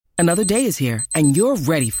Another day is here, and you're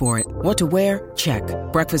ready for it. What to wear? Check.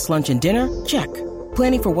 Breakfast, lunch, and dinner? Check.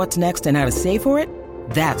 Planning for what's next and how to save for it?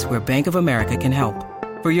 That's where Bank of America can help.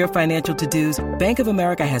 For your financial to-dos, Bank of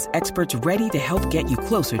America has experts ready to help get you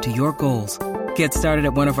closer to your goals. Get started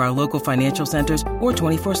at one of our local financial centers or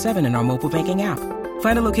 24/7 in our mobile banking app.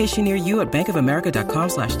 Find a location near you at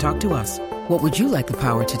bankofamerica.com/talktous. What would you like the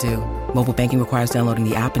power to do? Mobile banking requires downloading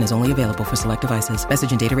the app and is only available for select devices.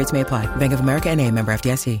 Message and data rates may apply. Bank of America N.A., member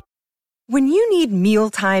FDIC. When you need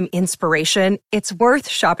mealtime inspiration, it's worth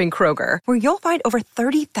shopping Kroger, where you'll find over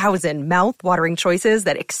 30,000 mouth-watering choices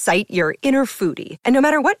that excite your inner foodie. And no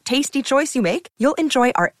matter what tasty choice you make, you'll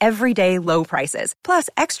enjoy our everyday low prices, plus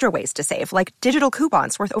extra ways to save, like digital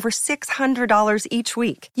coupons worth over $600 each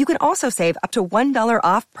week. You can also save up to $1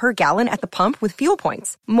 off per gallon at the pump with fuel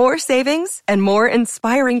points. More savings and more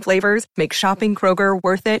inspiring flavors make shopping Kroger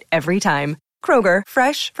worth it every time. Kroger,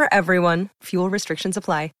 fresh for everyone. Fuel restrictions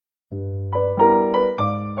apply.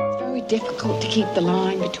 It's very difficult to keep the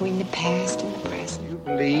line between the past and the present. You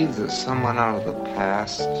believe that someone out of the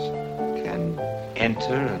past can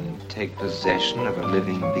enter and take possession of a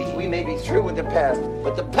living being? We may be through with the past,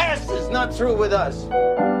 but the past is not through with us.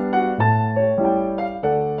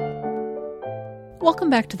 Welcome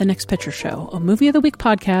back to The Next Picture Show, a Movie of the Week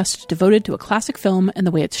podcast devoted to a classic film and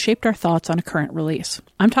the way it's shaped our thoughts on a current release.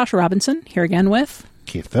 I'm Tasha Robinson, here again with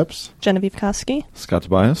Keith Phipps, Genevieve Koski, Scott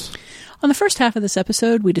Tobias. On the first half of this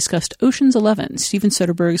episode, we discussed Ocean's 11, Steven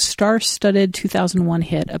Soderbergh's star-studded 2001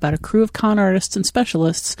 hit about a crew of con artists and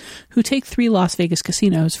specialists who take 3 Las Vegas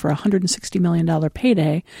casinos for a $160 million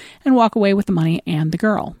payday and walk away with the money and the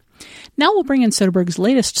girl. Now we'll bring in Soderbergh's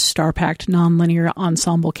latest star-packed, non-linear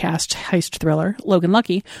ensemble cast heist thriller, Logan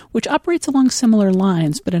Lucky, which operates along similar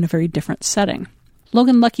lines but in a very different setting.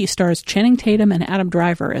 Logan Lucky stars Channing Tatum and Adam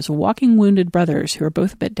Driver as walking wounded brothers who are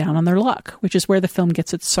both a bit down on their luck, which is where the film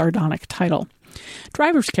gets its sardonic title.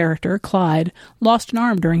 Driver's character, Clyde, lost an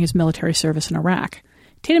arm during his military service in Iraq.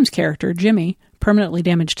 Tatum's character, Jimmy, permanently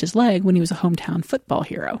damaged his leg when he was a hometown football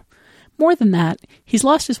hero. More than that, he's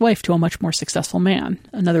lost his wife to a much more successful man,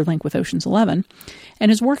 another link with Ocean's 11, and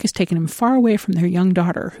his work has taken him far away from their young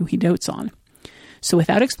daughter, who he dotes on. So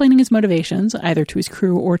without explaining his motivations, either to his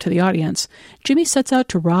crew or to the audience, Jimmy sets out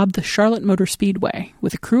to rob the Charlotte Motor Speedway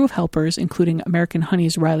with a crew of helpers including American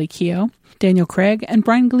Honey's Riley Keough, Daniel Craig, and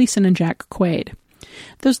Brian Gleason and Jack Quaid.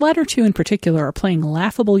 Those latter two in particular are playing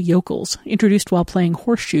laughable yokels, introduced while playing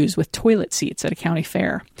horseshoes with toilet seats at a county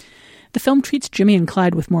fair. The film treats Jimmy and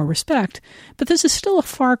Clyde with more respect, but this is still a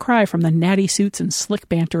far cry from the natty suits and slick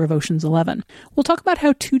banter of Ocean's 11. We'll talk about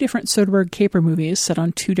how 2 different Soderbergh caper movies set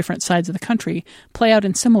on 2 different sides of the country play out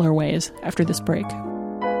in similar ways after this break.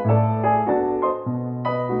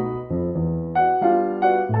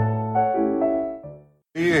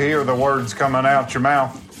 You hear the words coming out your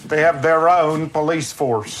mouth. They have their own police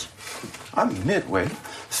force. I'm midway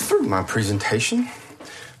through my presentation,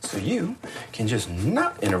 so you can just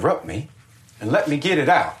not interrupt me and let me get it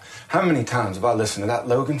out. How many times have I listened to that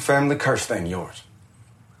Logan family curse thing of yours?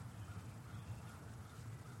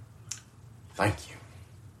 Thank you.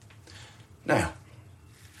 Now,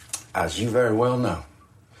 as you very well know,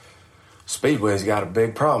 Speedway's got a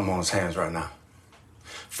big problem on its hands right now.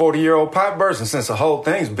 40-year-old pipe bursting since the whole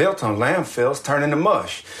thing's built on landfills turning to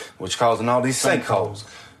mush, which causing all these sinkholes.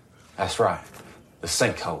 That's right, the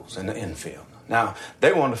sinkholes in the infield. Now,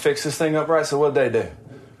 they wanted to fix this thing up right, so what'd they do?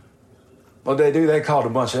 They called a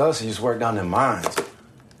bunch of us who used to work down in mines,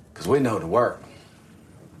 because we know the work.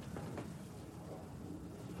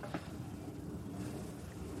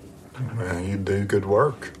 Man, you do good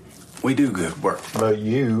work. We do good work. But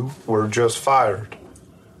you were just fired.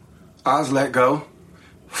 I was let go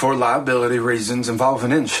for liability reasons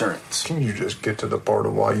involving insurance. Can you just get to the part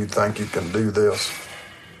of why you think you can do this?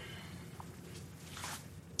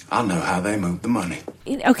 I know how they move the money.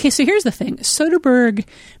 Okay, so here's the thing. Soderbergh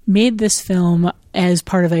made this film as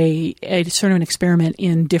part of a sort of an experiment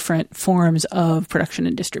in different forms of production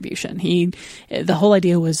and distribution. The whole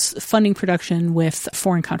idea was funding production with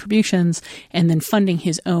foreign contributions and then funding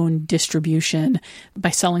his own distribution by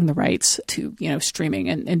selling the rights to, streaming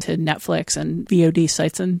and to Netflix and VOD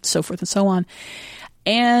sites and so forth and so on.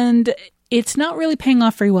 And it's not really paying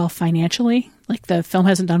off very well financially. Like, the film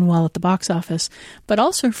hasn't done well at the box office. But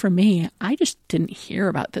also for me, I just didn't hear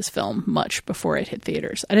about this film much before it hit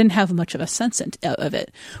theaters. I didn't have much of a sense of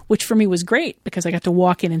it, which for me was great because I got to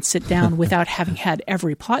walk in and sit down without having had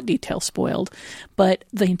every plot detail spoiled. But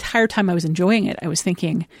the entire time I was enjoying it, I was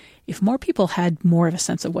thinking, if more people had more of a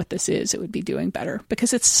sense of what this is, it would be doing better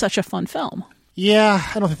because it's such a fun film. Yeah,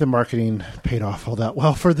 I don't think the marketing paid off all that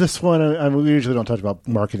well for this one. I mean, we usually don't talk about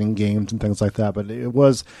marketing games and things like that, but it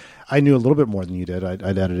was, I knew a little bit more than you did.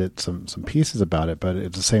 I'd edited some pieces about it, but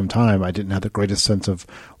at the same time, I didn't have the greatest sense of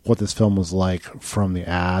what this film was like from the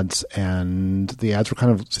ads, and the ads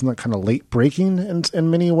were seemed like kind of late breaking in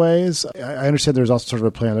many ways. I understand there's also sort of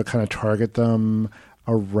a plan to kind of target them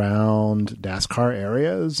around NASCAR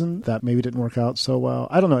areas, and that maybe didn't work out so well.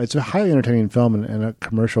 I don't know. It's a highly entertaining film and a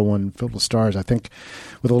commercial one filled with stars. I think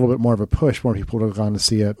with a little bit more of a push, more people would have gone to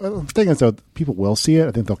see it. The thing is, though, people will see it.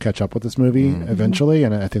 I think they'll catch up with this movie eventually,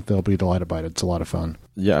 and I think they'll be delighted by it. It's a lot of fun.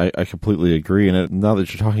 Yeah, I completely agree. And now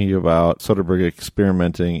that you're talking about Soderbergh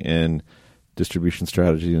experimenting in distribution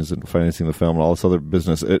strategies and financing the film and all this other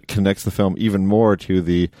business, it connects the film even more to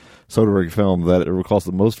the Soderbergh film that it recalls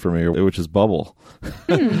the most for me, which is Bubble.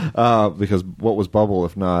 Because what was Bubble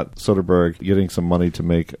if not Soderbergh getting some money to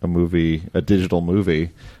make a digital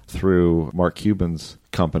movie through Mark Cuban's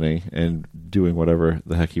company and doing whatever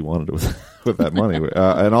the heck he wanted with that money.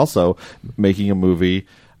 And also making a movie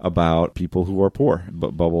about people who are poor.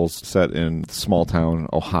 But Bubble's set in small town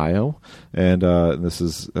Ohio, and this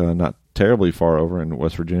is not terribly far over in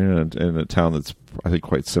West Virginia, and in a town that's, I think,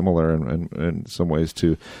 quite similar in some ways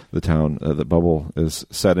to the town that Bubble is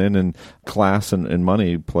set in. And class and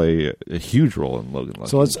money play a huge role in Logan Lucky.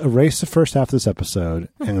 So let's erase the first half of this episode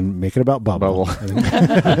and make it about Bubble.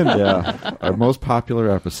 Yeah, our most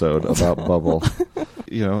popular episode about Bubble.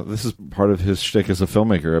 You know, this is part of his shtick as a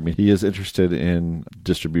filmmaker. I mean, he is interested in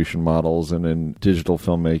distribution models and in digital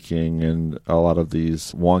filmmaking and a lot of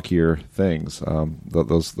these wonkier things.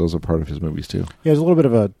 Those are part of his movies too. Yeah, there's a little bit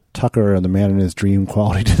of a Tucker and the Man in His Dream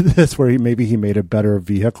quality to this, where he made a better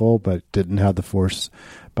vehicle, but didn't have the force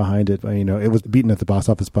behind it. You know, it was beaten at the box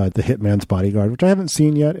office by The Hitman's Bodyguard, which I haven't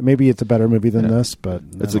seen yet. Maybe it's a better movie than this, but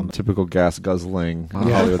it's a typical gas guzzling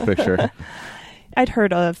Hollywood picture. I'd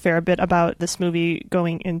heard a fair bit about this movie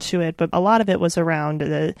going into it, but a lot of it was around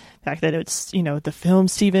the fact that it's, the film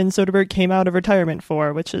Steven Soderbergh came out of retirement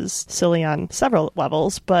for, which is silly on several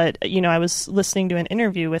levels. But, I was listening to an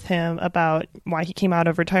interview with him about why he came out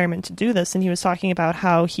of retirement to do this, and he was talking about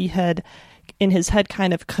how he had, in his head,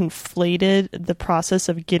 kind of conflated the process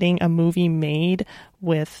of getting a movie made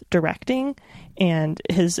with directing, and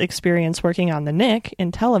his experience working on The Knick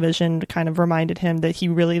in television kind of reminded him that he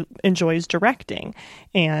really enjoys directing,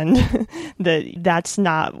 and that's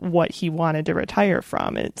not what he wanted to retire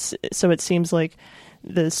from. So it seems like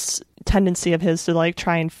this tendency of his to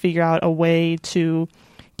try and figure out a way to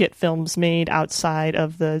get films made outside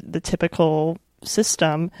of the typical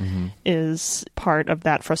system is part of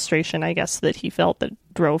that frustration, I guess, that he felt that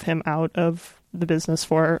drove him out of the business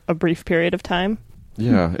for a brief period of time.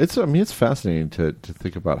 Yeah, it's fascinating to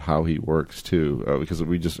think about how he works too, because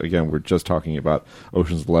we're just talking about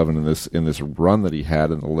Ocean's 11 in this run that he had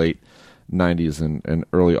in the late 90s and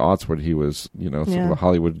early aughts, when he was sort of a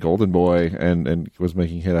Hollywood golden boy and was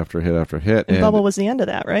making hit after hit after hit. And Bubble was the end of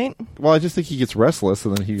that, right? Well, I just think he gets restless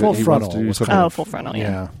and then he wants to do something. Oh, Full Frontal,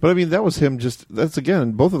 yeah. But I mean, that was him. That's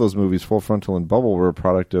again, both of those movies, Full Frontal and Bubble, were a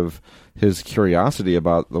product of his curiosity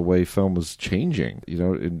about the way film was changing,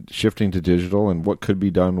 and shifting to digital and what could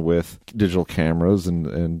be done with digital cameras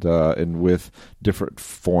and with different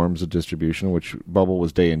forms of distribution. Which Bubble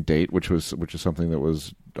was day and date, which is something that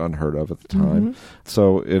was unheard of at the time.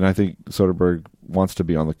 So, and I think Soderbergh wants to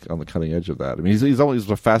be on the cutting edge of that. I mean, he's always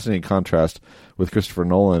a fascinating contrast with Christopher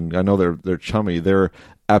Nolan. I know they're chummy. They're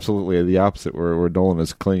absolutely the opposite, where Nolan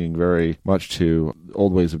is clinging very much to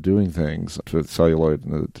old ways of doing things, to celluloid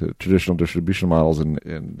and to traditional distribution models, and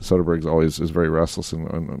Soderbergh always is very restless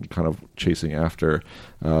and kind of chasing after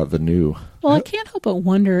the new. Well, I can't help but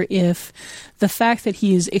wonder if the fact that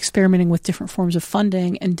he is experimenting with different forms of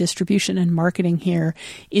funding and distribution and marketing here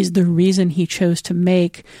is the reason he chose to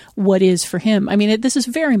make what is, for him, I mean, this is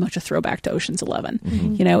very much a throwback to Ocean's 11.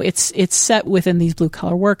 It's set within these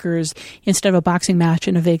blue-collar workers. Instead of a boxing match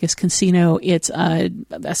in a Vegas casino, it's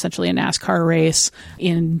essentially a NASCAR race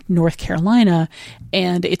in North Carolina,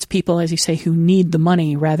 and it's people, as you say, who need the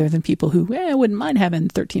money rather than people who wouldn't mind having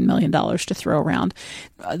 $13 million to throw around.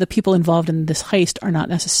 The people involved in this heist are not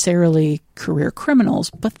necessarily career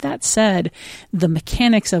criminals, but that said, the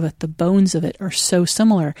mechanics of it, the bones of it, are so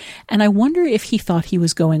similar. And I wonder if he thought he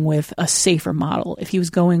was going with a safer model, if he was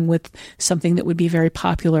going with something that would be very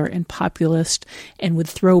popular and populist and would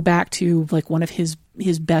throw back to one of his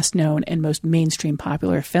best known and most mainstream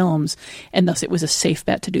popular films, and thus it was a safe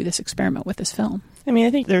bet to do this experiment with this film. I mean,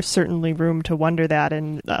 I think there's certainly room to wonder that,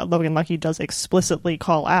 and Logan Lucky does explicitly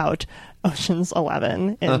call out Ocean's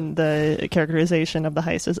 11 and the characterization of the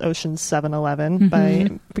heist as Ocean's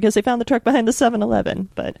 7-Eleven because they found the truck behind the 7-Eleven.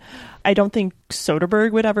 But I don't think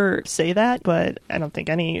Soderbergh would ever say that, but I don't think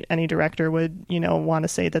any director would, want to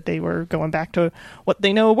say that they were going back to what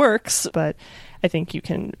they know works. But I think you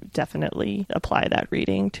can definitely apply that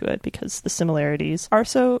reading to it because the similarities are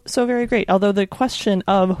so very great. Although the question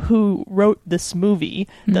of who wrote this movie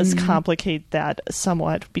does complicate that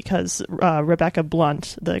somewhat because Rebecca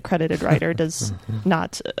Blunt, the credited writer, does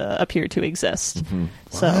not appear to exist.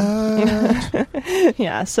 So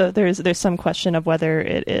yeah, so there's some question of whether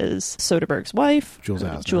it is Soderbergh's wife, Jules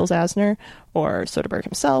Asner, or Soderbergh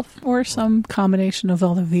himself, or some combination of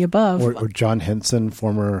all of the above. Or John Henson,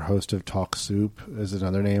 former host of Talk Soup, is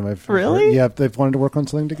another name I've really heard. Yeah, they've wanted to work on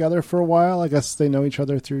something together for a while. I guess they know each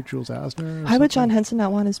other through Jules Asner. Why would John Henson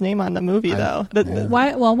not want his name on the movie, though?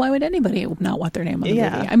 Why would anybody not want their name on the movie?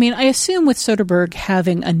 I mean, I assume with Soderbergh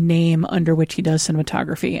having a name under which he does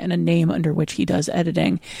cinematography and a name under which he does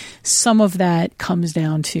editing, some of that comes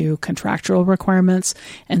down to contractual requirements,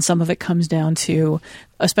 and some of it comes down to,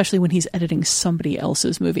 especially when he's editing somebody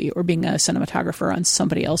else's movie or being a cinematographer on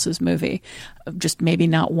somebody else's movie, just maybe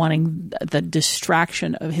not wanting the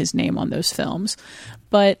distraction of his name on those films.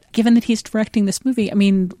 But given that he's directing this movie, I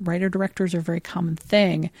mean, writer-directors are a very common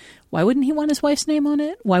thing. Why wouldn't he want his wife's name on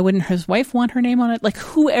it? Why wouldn't his wife want her name on it? Like,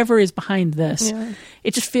 whoever is behind this,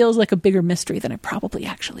 it just feels like a bigger mystery than it probably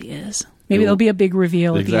actually is. Maybe there'll be a big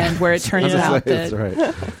reveal at the end where it turns out that... That's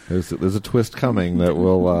right. There's a twist coming that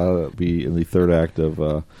will be in the third act of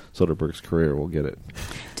Soderbergh's career. We'll get it.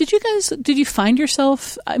 Did you find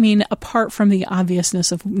yourself, I mean, apart from the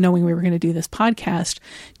obviousness of knowing we were going to do this podcast,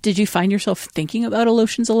 did you find yourself thinking about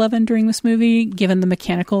Ocean's 11 during this movie, given the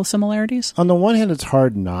mechanical similarities? On the one hand, it's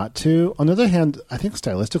hard not to. On the other hand, I think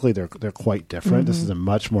stylistically they're quite different. This is a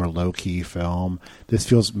much more low-key film. This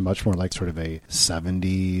feels much more like sort of a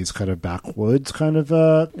 70s kind of backwoods kind of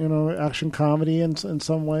action comedy in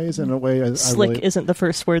some ways. In a way, slick isn't the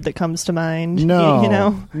first word that comes to mind.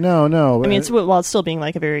 No, no. I mean, while it's still being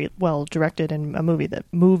like a very well directed and a movie that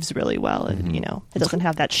moves really well, and it doesn't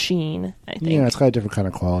have that sheen. I think. Yeah, it's got a different kind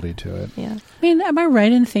of quality to it. Yeah. I mean, am I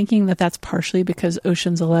right in thinking that that's partially because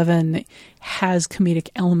Ocean's 11 has comedic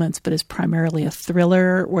elements but is primarily a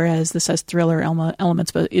thriller, whereas this has thriller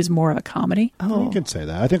elements but is more of a comedy? Oh, you could say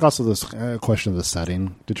that. I think also this question of the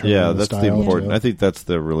setting determines that's style the important. too. I think that's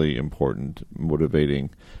the really important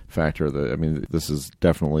motivating factor. This is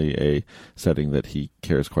definitely a setting that he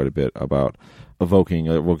cares quite a bit about. Evoking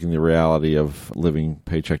the reality of living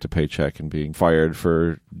paycheck to paycheck and being fired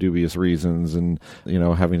for dubious reasons, and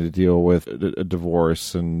having to deal with a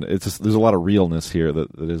divorce, and it's just, there's a lot of realness here that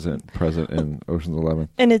isn't present in Ocean's 11.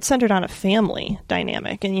 And it's centered on a family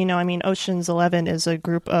dynamic, and Ocean's 11 is a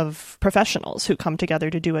group of professionals who come together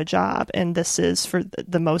to do a job, and this is for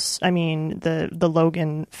the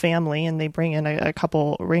Logan family, and they bring in a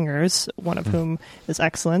couple ringers, one of whom is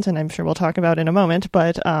excellent, and I'm sure we'll talk about in a moment.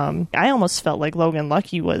 But I almost felt like Logan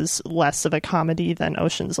Lucky was less of a comedy than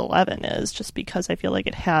Ocean's 11 is, just because I feel like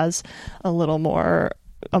it has a little more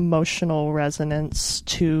emotional resonance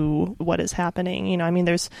to what is happening.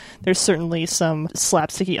 There's certainly some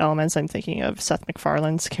slapsticky elements. I'm thinking of Seth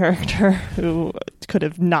MacFarlane's character, who could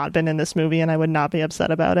have not been in this movie, and I would not be upset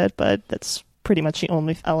about it, but that's pretty much the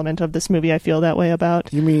only element of this movie I feel that way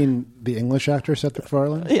about. You mean the English actor Seth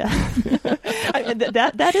MacFarlane? Yeah.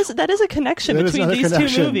 That is a connection between these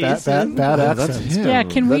two movies. Bad accent. Yeah,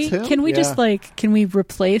 can we just can we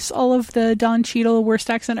replace all of the Don Cheadle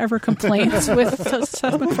worst accent ever complaints with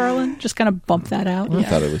Seth MacFarlane? Just kind of bump that out. I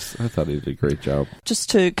thought he did a great job.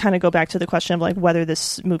 Just to kind of go back to the question of like whether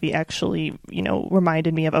this movie actually,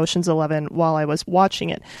 reminded me of Ocean's 11 while I was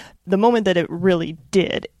watching it. The moment that it really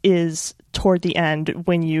did is toward the end,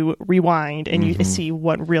 when you rewind and you see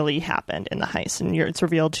what really happened in the heist, and it's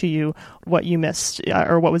revealed to you what you missed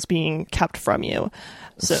or what was being kept from you.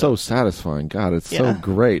 So satisfying. God, it's so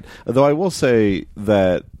great. Though I will say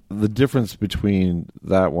that the difference between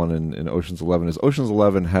that one and Ocean's 11 is Ocean's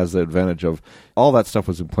 11 has the advantage of all that stuff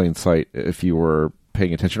was in plain sight if you were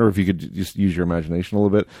paying attention, or if you could just use your imagination a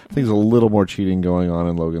little bit. I think there's a little more cheating going on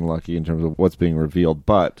in Logan Lucky in terms of what's being revealed,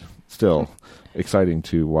 but still exciting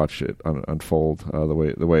to watch it unfold the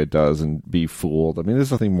way it does and be fooled. I mean,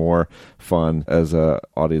 there's nothing more fun as a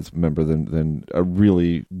audience member than a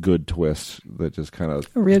really good twist that just kind of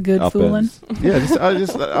a real good upends. fooling. Yeah,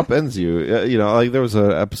 just upends you. Like there was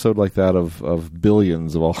an episode like that of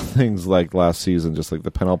Billions of all things, like last season. Just like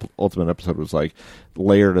the penultimate episode was like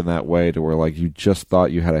layered in that way to where like you just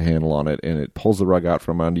thought you had a handle on it, and it pulls the rug out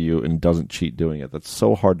from under you and doesn't cheat doing it. That's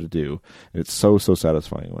so hard to do, and it's so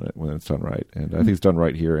satisfying when it's done right. And I think it's done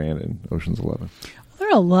right here and in Ocean's 11. There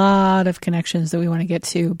are a lot of connections that we want to get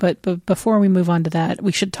to, but before we move on to that,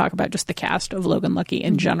 we should talk about just the cast of Logan Lucky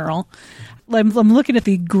in general. I'm looking at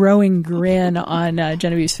the growing grin on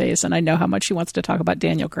Genevieve's face, and I know how much she wants to talk about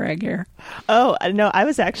Daniel Craig here. Oh, no, I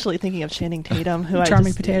was actually thinking of Channing Tatum, who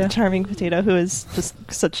Charming Potato, who is just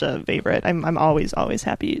such a favorite. I'm always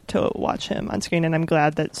happy to watch him on screen, and I'm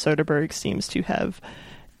glad that Soderbergh seems to have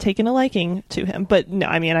taken a liking to him. But no,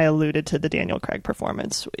 I mean, I alluded to the Daniel Craig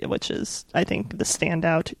performance, which is, I think, the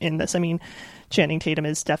standout in this. I mean, Channing Tatum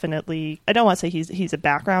is definitely, I don't want to say he's a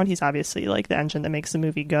background. He's obviously like the engine that makes the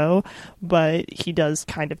movie go, but he does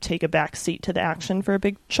kind of take a back seat to the action for a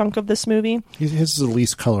big chunk of this movie. His is the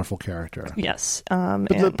least colorful character. Yes.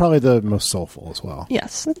 But probably the most soulful as well.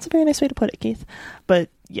 Yes, that's a very nice way to put it, Keith. But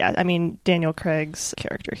yeah, I mean, Daniel Craig's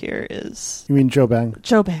character here is... You mean Joe Bang?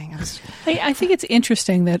 Joe Bang. I think it's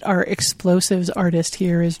interesting that our explosives artist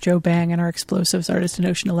here is Joe Bang and our explosives artist in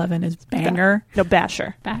Ocean 11 is Banger. No,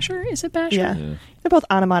 Basher. Basher? Is it Basher? Yeah. They're both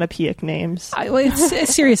onomatopoeic names.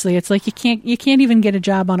 Seriously, it's like you can't even get a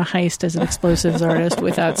job on a heist as an explosives artist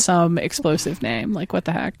without some explosive name. Like, what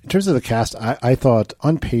the heck? In terms of the cast, I thought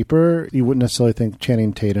on paper you wouldn't necessarily think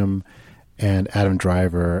Channing Tatum and Adam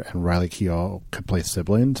Driver and Riley Keough could play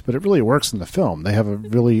siblings, but it really works in the film. They have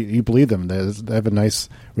you believe them. They have a nice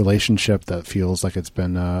relationship that feels like it's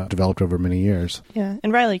been developed over many years. Yeah,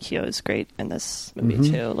 and Riley Keough is great in this movie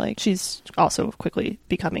too. Like, she's also quickly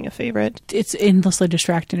becoming a favorite. It's endlessly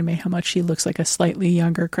distracting to me how much she looks like a slightly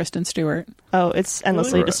younger Kristen Stewart. Oh, it's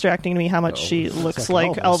endlessly distracting to me how much she looks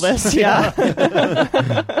like Elvis. Yeah.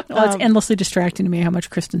 Well, it's endlessly distracting to me how much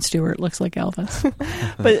Kristen Stewart looks like Elvis.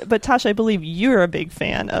 But Tasha, I believe you're a big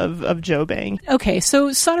fan of Joe Bang. Okay, so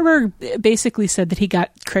Soderbergh basically said that he got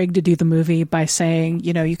Craig to do the movie by saying,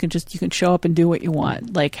 you know, you can show up and do what you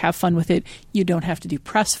want. Like, have fun with it. You don't have to do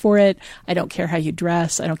press for it. I don't care how you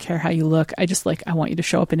dress. I don't care how you look. I want you to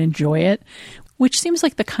show up and enjoy it. Which seems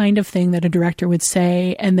like the kind of thing that a director would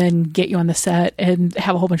say and then get you on the set and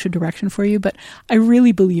have a whole bunch of direction for you. But I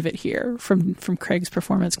really believe it here from Craig's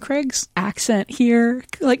performance. Craig's accent here,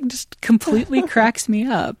 like, just completely cracks me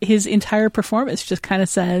up. His entire performance just kind of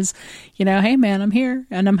says, you know, hey man, I'm here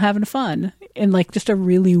and I'm having fun in like just a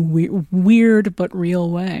really weird but real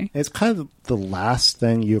way. It's kind of the last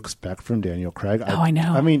thing you expect from Daniel Craig. I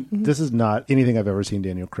know. I mean, this is not anything I've ever seen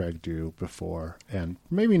Daniel Craig do before, and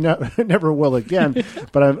maybe never will again.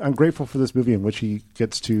 But I'm grateful for this movie in which he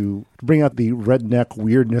gets to bring out the redneck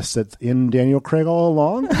weirdness that's in Daniel Craig all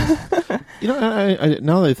along. You know, I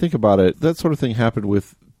now that I think about it, that sort of thing happened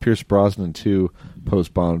with Pierce Brosnan too,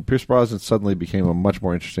 post-Bond. Pierce Brosnan suddenly became a much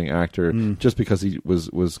more interesting actor just because he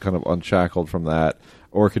was kind of unshackled from that,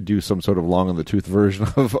 or could do some sort of long-in-the-tooth version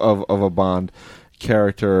of a Bond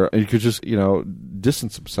character. And he could just, you know,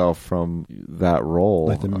 distance himself from that role.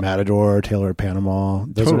 Like the Matador, Taylor of Panama.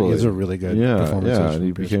 Those are really good performances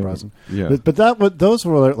from Pierce Brosnan. Yeah. But those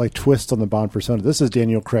were like twists on the Bond persona. This is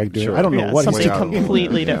Daniel Craig doing. Sure. I don't know what something he's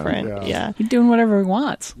completely different. Yeah. He's doing whatever he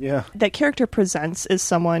wants. Yeah. That character presents as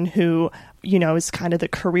someone who, you know, is kind of the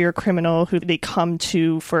career criminal who they come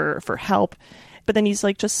to for help. But then he's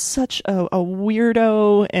like just such a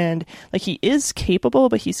weirdo, and like he is capable,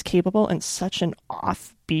 but he's capable in such an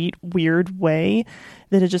offbeat, weird way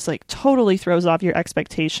that it just like totally throws off your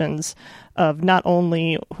expectations of not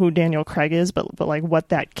only who Daniel Craig is, but like what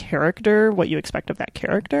you expect of that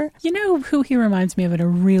character. You know who he reminds me of in a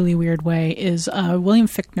really weird way is William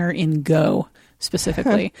Fichtner in Go,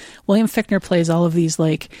 specifically. William Fichtner plays all of these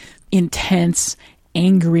like intense,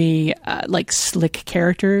 angry, like slick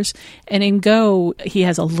characters, and in Go he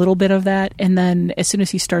has a little bit of that, and then as soon as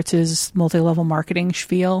he starts his multi-level marketing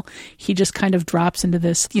spiel, he just kind of drops into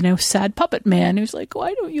this, you know, sad puppet man who's like,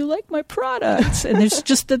 why don't you like my products? And there's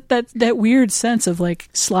just that weird sense of like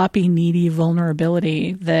sloppy, needy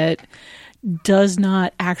vulnerability that does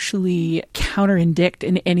not actually counterindict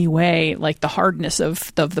in any way like the hardness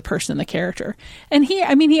of the person, the character. And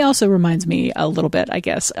he also reminds me a little bit, I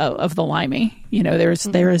guess, of the Limey. You know, there is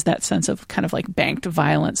that sense of kind of like banked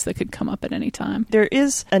violence that could come up at any time. There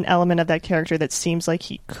is an element of that character that seems like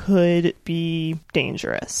he could be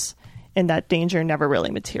dangerous, and that danger never really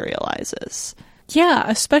materializes. Yeah,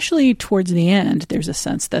 especially towards the end, there's a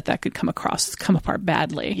sense that could come apart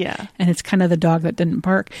badly. Yeah. And it's kind of the dog that didn't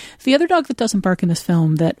bark. The other dog that doesn't bark in this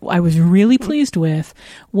film that I was really pleased with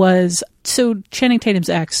was, so Channing Tatum's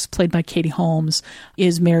ex, played by Katie Holmes,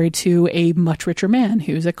 is married to a much richer man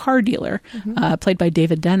who's a car dealer, played by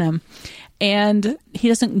David Denham. And he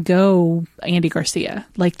doesn't go Andy Garcia.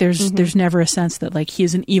 Like there's never a sense that like he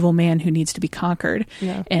is an evil man who needs to be conquered.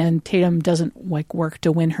 Yeah. And Tatum doesn't like work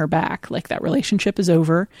to win her back. Like that relationship is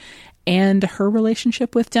over. And her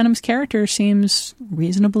relationship with Denham's character seems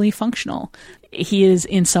reasonably functional. He is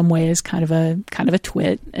in some ways kind of a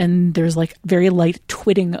twit, and there's like very light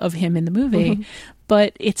twitting of him in the movie.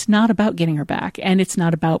 But it's not about getting her back, and it's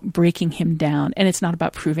not about breaking him down, and it's not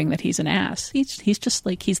about proving that he's an ass. He's just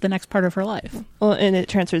like, he's the next part of her life. Well, and it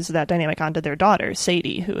transfers that dynamic onto their daughter,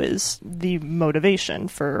 Sadie, who is the motivation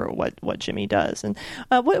for what Jimmy does. And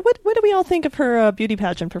what do we all think of her beauty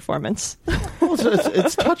pageant performance? Well,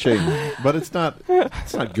 it's touching, but it's not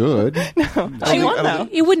good. No, she won though.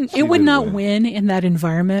 It would not win in that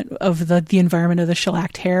environment of the environment of the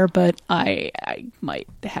shellacked hair, but I might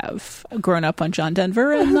have grown up on John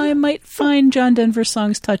Denver, and I might find John Denver's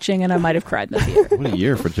songs touching, and I might have cried in the theater. What a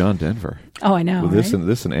year for John Denver! Oh, I know. With right?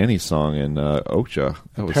 this and Annie's song in Okja.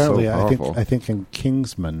 That was Apparently, so powerful. I think in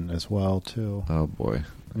Kingsman as well too. Oh boy,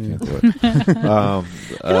 I can't do it.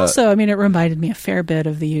 And also, I mean, it reminded me a fair bit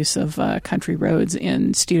of the use of Country Roads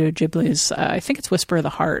in Studio Ghibli's. I think it's Whisper of the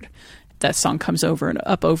Heart. That song comes over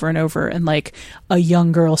and over, and like a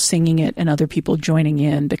young girl singing it and other people joining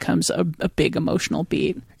in becomes a big emotional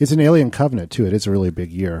beat. It's an Alien Covenant too. It is a really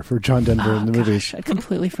big year for John Denver in the movies. I'd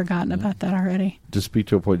completely forgotten about that already. To speak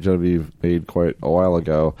to a point Genevieve made quite a while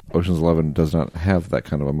ago, Ocean's 11 does not have that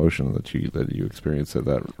kind of emotion that you experience at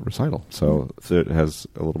that recital. So it has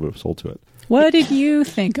a little bit of soul to it. What did you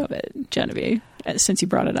think of it, Genevieve, since you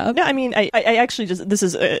brought it up? No, I mean, I actually just, this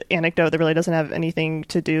is an anecdote that really doesn't have anything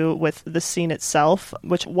to do with the scene itself,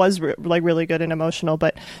 which was really good and emotional,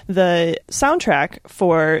 but the soundtrack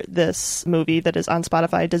for this movie that is on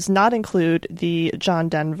Spotify does not include the John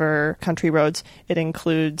Denver Country Roads. It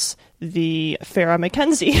includes the Farrah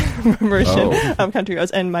McKenzie version of Country Roads.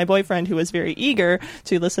 And my boyfriend, who was very eager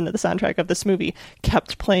to listen to the soundtrack of this movie,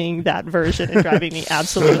 kept playing that version and driving me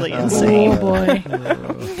absolutely insane. Oh,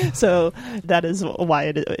 boy. So that is why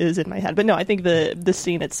it is in my head. But no, I think the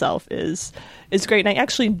scene itself is great. And I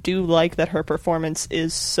actually do like that her performance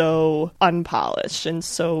is so unpolished and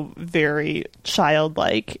so very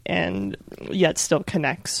childlike, and yet still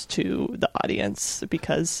connects to the audience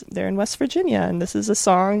because they're in West Virginia, and this is a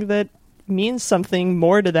song that means something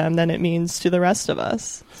more to them than it means to the rest of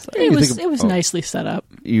us. So. It was nicely set up.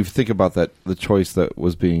 You think about that, the choice that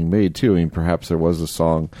was being made too. I mean, perhaps there was a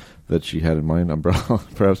song that she had in mind, Umbrella,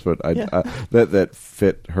 perhaps, but that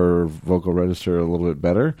fit her vocal register a little bit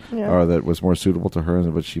better, or that was more suitable to her.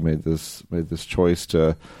 But she made this choice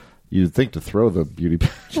to. You'd think to throw the beauty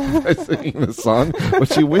pageant by singing the song, but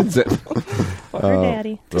she wins it. For her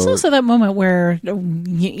daddy. There's also that moment where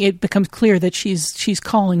it becomes clear that she's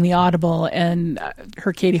calling the audible, and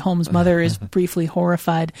her Katie Holmes' mother is briefly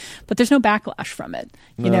horrified, but there's no backlash from it.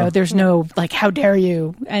 You know, there's no like, how dare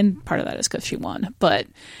you? And part of that is because she won. But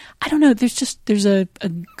I don't know. There's a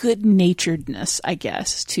good-naturedness, I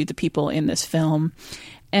guess, to the people in this film,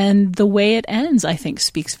 and the way it ends, I think,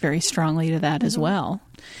 speaks very strongly to that as well.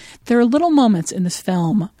 There are little moments in this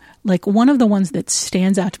film, like one of the ones that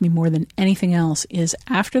stands out to me more than anything else is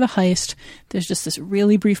after the heist, there's just this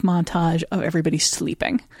really brief montage of everybody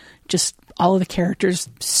sleeping. Just all of the characters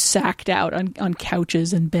sacked out on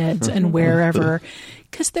couches and beds and wherever,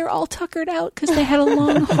 because they're all tuckered out because they had a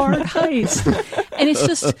long, hard heist. And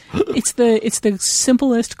it's the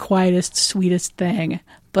simplest, quietest, sweetest thing.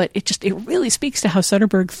 But it really speaks to how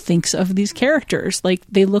Soderbergh thinks of these characters. Like,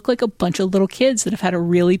 they look like a bunch of little kids that have had a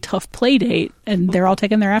really tough play date, and they're all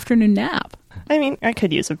taking their afternoon nap. I mean, I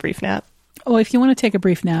could use a brief nap. Oh, if you want to take a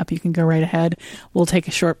brief nap, you can go right ahead. We'll take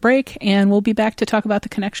a short break, and we'll be back to talk about the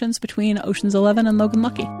connections between Ocean's 11 and Logan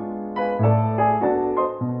Lucky.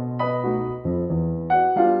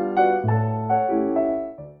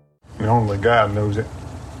 The only guy who knows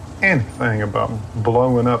anything about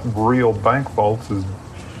blowing up real bank vaults is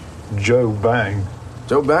Joe Bang.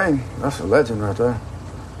 Joe Bang, that's a legend right there.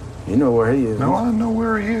 You know where he is. No, I know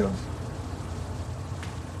where he is.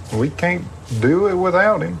 We can't do it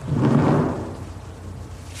without him.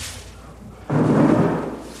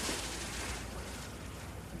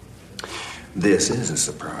 This is a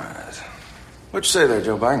surprise. What you say there,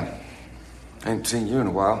 Joe Bang? Ain't seen you in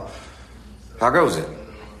a while. How goes it?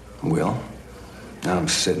 Well, I'm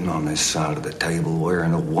sitting on this side of the table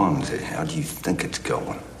wearing a onesie. How do you think it's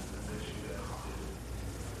going?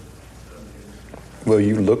 Well,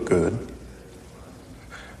 you look good.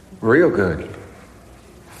 Real good.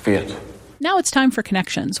 Fit. Now it's time for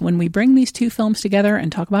Connections, when we bring these two films together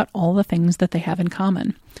and talk about all the things that they have in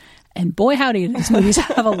common. And boy, howdy, these movies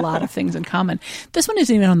have a lot of things in common. This one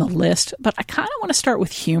isn't even on the list, but I kind of want to start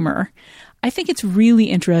with humor. I think it's really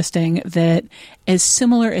interesting that as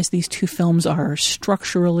similar as these two films are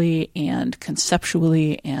structurally and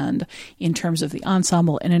conceptually and in terms of the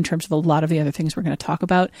ensemble and in terms of a lot of the other things we're going to talk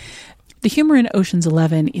about, the humor in Ocean's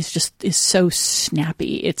 11 is so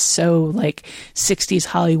snappy. It's so like 60s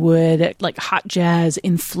Hollywood, like hot jazz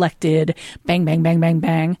inflected, bang, bang, bang, bang,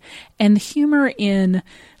 bang. And the humor in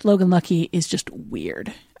Logan Lucky is just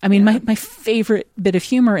weird. I mean, my favorite bit of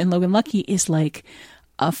humor in Logan Lucky is like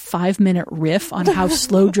a 5-minute riff on how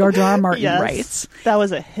slow George R. R. Martin writes. That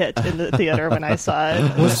was a hit in the theater when I saw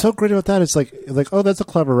it. What's so great about that is like, oh, that's a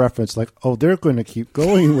clever reference. Like, oh, they're going to keep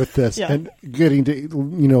going with this and getting to,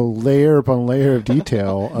 layer upon layer of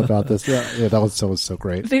detail about this. Yeah, that was so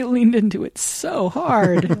great. They leaned into it so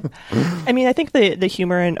hard. I mean, I think the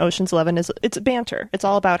humor in Ocean's 11 it's banter. It's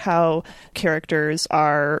all about how characters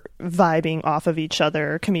are vibing off of each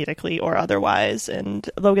other comedically or otherwise. And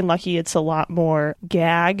Logan Lucky, it's a lot more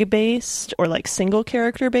gag based or like single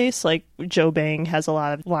character based. Like Joe Bang has a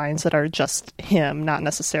lot of lines that are just him, not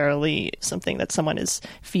necessarily something that someone is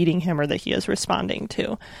feeding him or that he is responding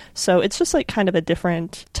to. So it's just like kind of a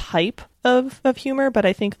different type of humor, but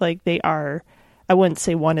I think like I wouldn't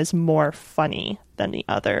say one is more funny than the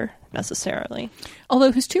other necessarily.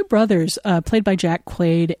 Although his two brothers, played by Jack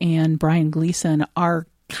Quaid and Brian Gleason, are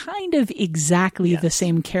kind of exactly the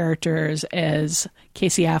same characters as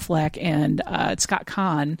Casey Affleck and Scott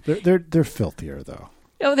Conn. They're filthier though.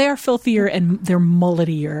 Oh, they are filthier and they're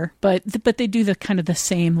mulletier, but they do the kind of the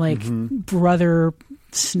same like brother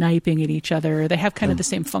sniping at each other. They have kind of the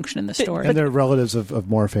same function in the story. And they're relatives of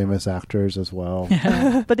more famous actors as well.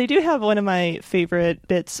 But they do have one of my favorite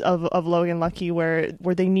bits of Logan Lucky where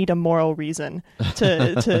they need a moral reason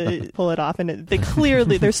to pull it off. And they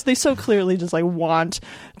so clearly just like want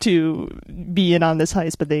to be in on this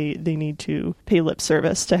heist, but they need to pay lip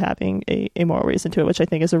service to having a moral reason to it, which I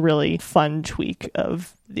think is a really fun tweak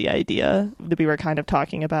of the idea that we were kind of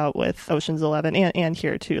talking about with Ocean's 11 and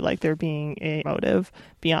here too, like there being a motive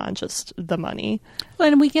beyond just the money. Well,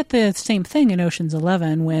 and we get the same thing in Ocean's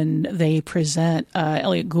 11 when they present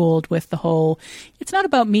Elliot Gould with the whole, it's not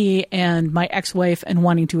about me and my ex-wife and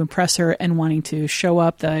wanting to impress her and wanting to show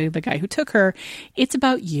up the guy who took her. It's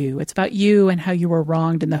about you. It's about you and how you were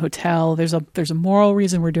wronged in the hotel. There's a moral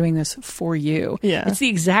reason we're doing this for you. Yeah. It's the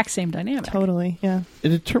exact same dynamic. Totally, yeah.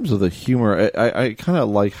 And in terms of the humor, I kind of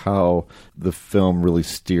like how the film really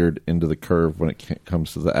steered into the curve when it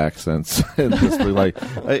comes to the accents. And just like,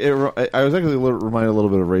 I was actually reminded a little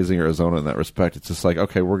bit of Raising Arizona in that respect. It's just like,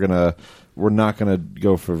 okay, we're not gonna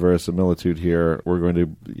go for verisimilitude here. We're going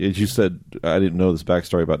to, as you said, I didn't know this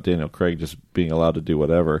backstory about Daniel Craig just being allowed to do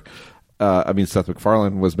whatever. I mean, Seth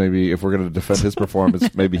MacFarlane was maybe, if we're going to defend his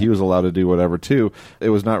performance, maybe he was allowed to do whatever too. It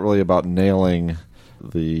was not really about nailing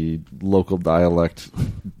the local dialect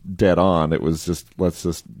dead on. It was just, let's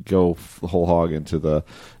just go the whole hog into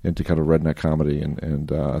kind of redneck comedy,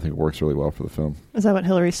 and I think it works really well for the film. Is that what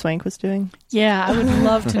Hilary Swank was doing? Yeah, I would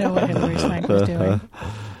love to know what Hilary Swank was doing.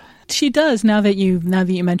 She does, now that you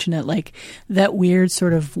mention it, like that weird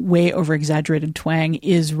sort of way over exaggerated twang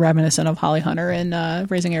is reminiscent of Holly Hunter in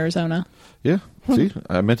Raising Arizona. Yeah, see,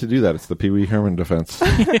 I meant to do that. It's the Pee Wee Herman defense.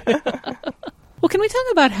 Well, can we talk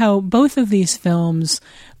about how both of these films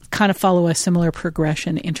kind of follow a similar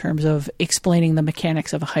progression in terms of explaining the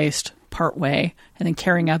mechanics of a heist partway and then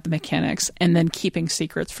carrying out the mechanics and then keeping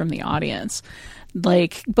secrets from the audience?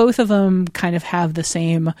 Like, both of them kind of have the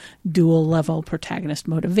same dual level protagonist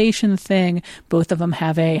motivation thing. Both of them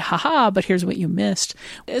have a haha, but here's what you missed.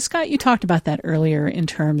 Scott, you talked about that earlier in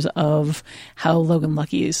terms of how Logan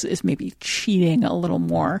Lucky is maybe cheating a little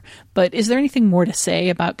more. But is there anything more to say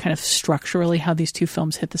about kind of structurally how these two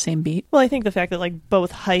films hit the same beat? Well, I think the fact that like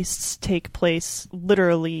both heists take place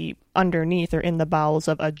literally underneath or in the bowels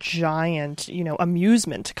of a giant,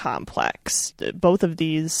 amusement complex. Both of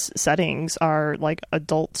these settings are like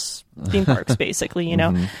adults' theme parks, basically,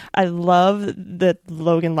 Mm-hmm. I love that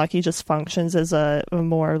Logan Lucky just functions as a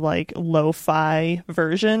more like lo-fi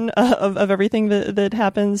version of everything that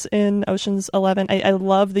happens in Ocean's 11. I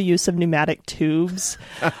love the use of pneumatic tubes.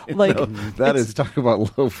 Like that is, talk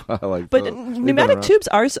about lo-fi. Like, but pneumatic tubes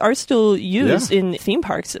are still used in theme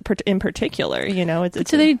parks in particular.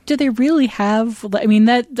 Do they really have? I mean,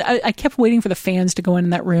 that I kept waiting for the fans to go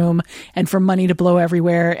in that room and for money to blow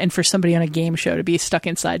everywhere and for somebody on a game show to be stuck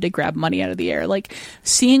inside to grab money out of the air. Like,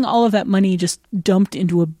 seeing all of that money just dumped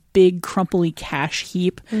into a big crumply cash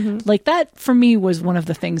heap, like that for me was one of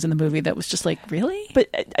the things in the movie that was just like, really? But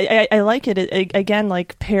I like it again,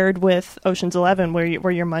 like paired with Ocean's 11,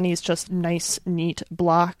 where your money is just nice, neat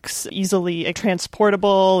blocks, easily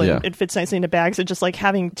transportable, and it fits nicely into bags. And just like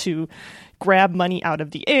having to grab money out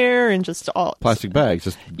of the air and just all plastic bags,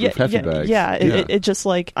 just hefty bags. Yeah, it just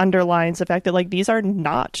like underlines the fact that like these are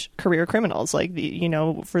not career criminals. Like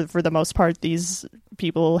for the most part, these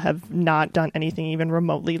people have not done anything even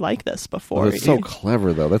remotely like this before. It's so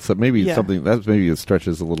clever, though. That's maybe something that maybe it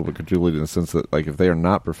stretches a little bit credulity in the sense that, like, if they are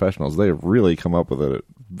not professionals, they have really come up with a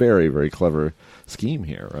very, very clever scheme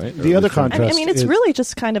here, right? The other contrast, I mean, it's really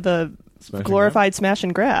just kind of a glorified smash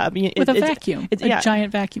and grab with a vacuum, a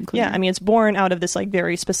giant vacuum cleaner. Yeah, I mean, it's born out of this like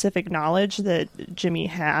very specific knowledge that Jimmy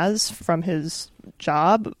has from his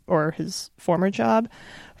job or his former job.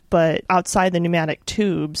 But outside the pneumatic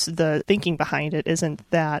tubes, the thinking behind it isn't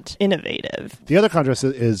that innovative. The other contrast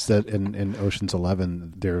is that in Ocean's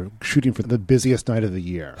 11, they're shooting for the busiest night of the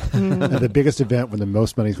year, and the biggest event when the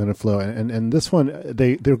most money is going to flow. And this one,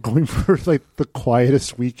 they're going for like the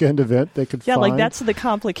quietest weekend event they could find. Yeah, like that's the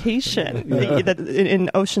complication. In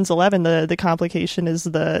Ocean's 11, the complication is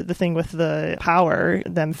the thing with the power,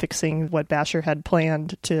 them fixing what Basher had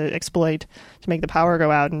planned to exploit to make the power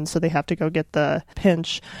go out, and so they have to go get the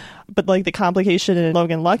pinch. But like the complication in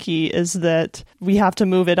Logan Lucky is that we have to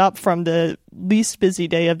move it up from the least busy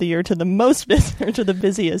day of the year to the most busy or to the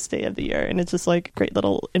busiest day of the year, and it's just like a great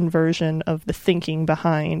little inversion of the thinking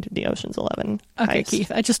behind the Ocean's 11 Okay, heist.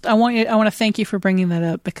 Keith, I want to thank you for bringing that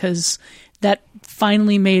up, because that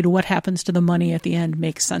finally made what happens to the money at the end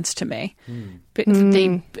make sense to me.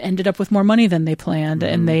 They ended up with more money than they planned,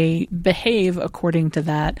 and they behave according to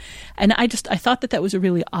that. And I thought that was a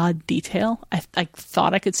really odd detail. I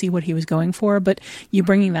thought I could see what he was going for, but you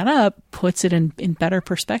bringing that up puts it in better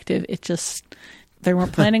perspective. It just, they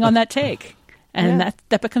weren't planning on that take. And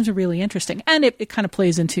that becomes really interesting. And it kind of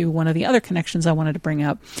plays into one of the other connections I wanted to bring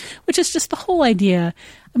up, which is just the whole idea.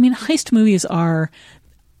 I mean, heist movies are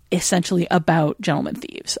essentially about gentlemen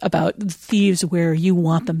thieves, about thieves where you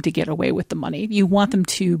want them to get away with the money. You want them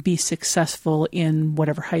to be successful in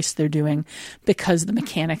whatever heist they're doing because the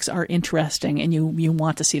mechanics are interesting and you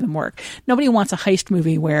want to see them work. Nobody wants a heist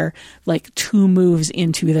movie where like 2 moves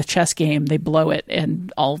into the chess game, they blow it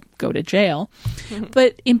and all go to jail.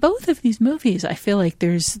 But in both of these movies, I feel like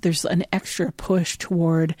there's an extra push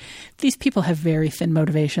toward these people have very thin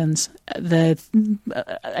motivations.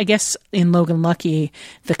 I guess in Logan Lucky,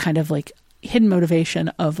 the kind of like hidden motivation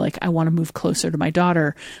of like, I want to move closer to my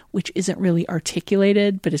daughter, which isn't really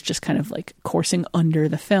articulated, but it's just kind of like coursing under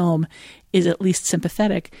the film, is at least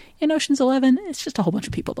sympathetic. In Ocean's 11, it's just a whole bunch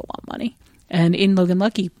of people that want money. And in Logan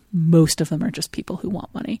Lucky, most of them are just people who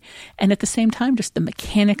want money. And at the same time, just the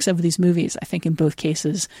mechanics of these movies, I think in both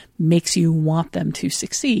cases, makes you want them to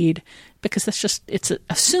succeed, because it's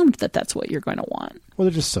assumed that that's what you're going to want. Well,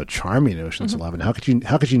 they're just so charming in Ocean's 11. How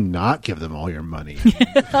could you not give them all your money?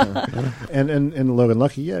 and Logan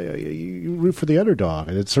Lucky, you root for the underdog.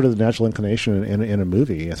 And it's sort of the natural inclination in a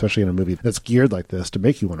movie, especially in a movie that's geared like this, to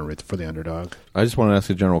make you want to root for the underdog. I just want to ask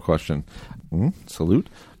a general question. Salute.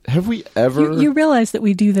 Have we ever? You realize that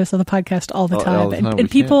we do this on the podcast all the time, and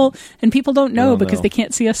people don't know because they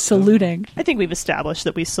can't see us saluting. I think we've established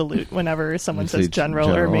that we salute whenever someone says general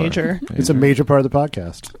or major. It's a major part of the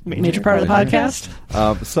podcast. Major part of the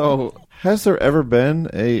podcast. So, has there ever been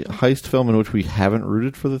a heist film in which we haven't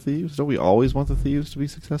rooted for the thieves? Don't we always want the thieves to be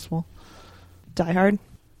successful? Die Hard.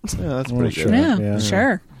 Yeah, that's pretty good. Yeah,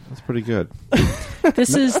 sure. That's pretty good.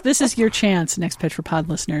 This is your chance, Next Pitch for Pod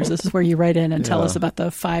listeners. This is where you write in and tell us about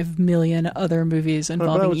the 5 million other movies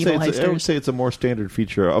involving evil heisters. I would say it's a more standard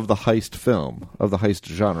feature of the heist film, of the heist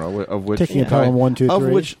genre, of which Taking a Pelham 1, 2,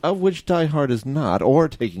 3, of which Die Hard is not, or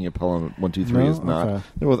Taking a Pelham 1, 2, 3 is not. Okay.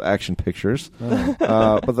 They're both action pictures, but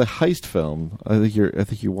the heist film, I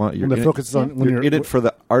think you want you're in it for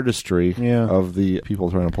the artistry of the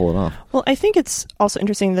people trying to pull it off. Well, I think it's also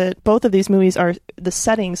interesting that both of these movies are the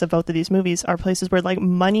settings of both of these movies are places where like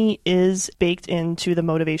money is baked into the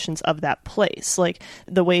motivations of that place. Like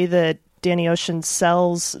the way that Danny Ocean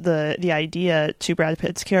sells the idea to Brad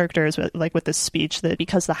Pitt's characters, like with this speech that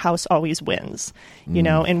because the house always wins, you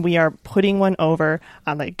know, and we are putting one over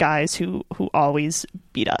on the guys who always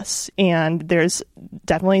beat us. And there's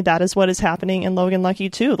definitely that is what is happening in Logan Lucky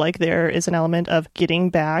too. Like there is an element of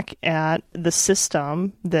getting back at the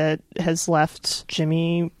system that has left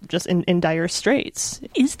Jimmy just in dire straits.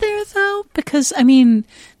 Is there though? Because I mean,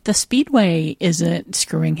 the Speedway isn't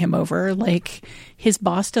screwing him over. Like, his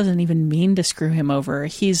boss doesn't even mean to screw him over.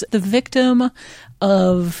 He's the victim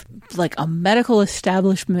of like a medical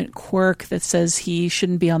establishment quirk that says he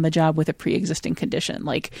shouldn't be on the job with a pre-existing condition.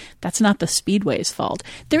 Like, that's not the Speedway's fault.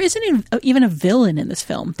 There isn't even a villain in this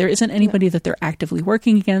film. There isn't anybody that they're actively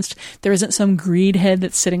working against. There isn't some greed head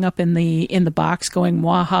that's sitting up in the box going,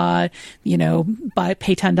 "Waha,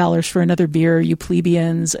 pay $10 for another beer, you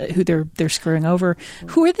plebeians," who they're screwing over.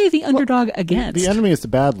 Who are they the underdog against? The enemy is the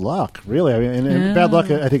bad luck, really. I mean, and bad luck.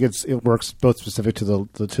 I think it works both specific to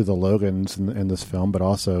the Logans in this film, but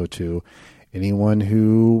also to anyone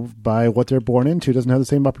who, by what they're born into, doesn't have the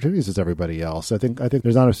same opportunities as everybody else. I think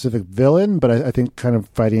there's not a specific villain, but I think kind of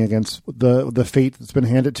fighting against the fate that's been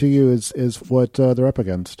handed to you is what they're up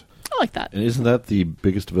against. I like that. And isn't that the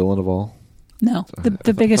biggest villain of all? No,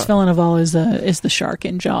 the biggest villain of all is the shark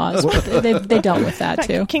in Jaws. But they dealt with that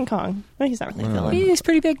too. King Kong. Well, he's not really a villain. He's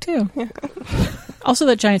pretty big too. Yeah. Also,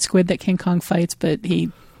 that giant squid that King Kong fights, but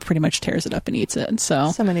he pretty much tears it up and eats it.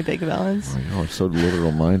 So many big villains. Oh, so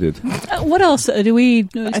literal minded. What else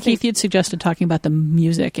Keith, you'd suggested talking about the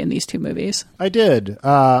music in these two movies. I did.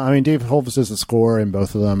 Dave Holmes does the score in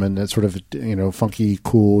both of them, and it's sort of funky,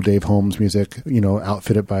 cool Dave Holmes music.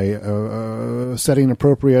 Outfitted by setting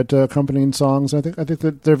appropriate accompanying songs. I think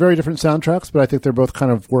that they're very different soundtracks, but I think they're both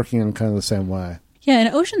kind of working in kind of the same way. Yeah,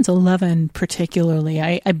 in Ocean's 11 particularly,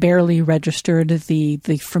 I barely registered the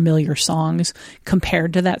familiar songs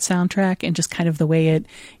compared to that soundtrack, and just kind of the way it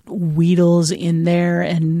wheedles in there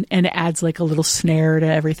and adds like a little snare to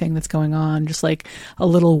everything that's going on, just like a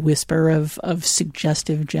little whisper of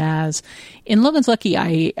suggestive jazz. In Logan's Lucky,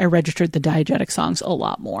 I registered the diegetic songs a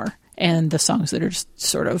lot more, and the songs that are just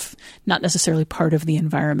sort of not necessarily part of the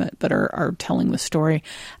environment but are telling the story.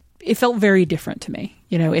 It felt very different to me.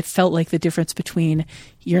 It felt like the difference between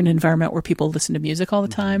you're in an environment where people listen to music all the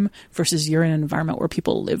time versus you're in an environment where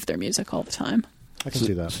people live their music all the time. I can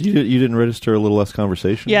see that. So you didn't register a little less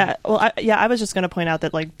conversation? Yeah. Well, I was just going to point out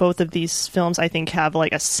that like both of these films, I think, have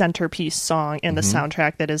like a centerpiece song in the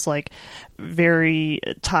soundtrack that is like very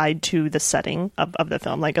tied to the setting of the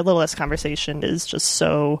film. Like A Little Less Conversation is just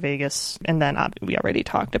so Vegas, and then we already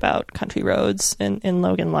talked about Country Roads in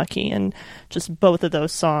Logan Lucky, and just both of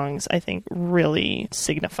those songs I think really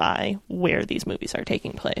signify where these movies are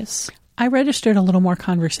taking place. I registered a little more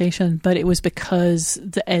conversation, but it was because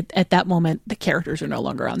at that moment, the characters are no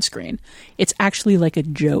longer on screen. It's actually like a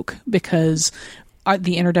joke because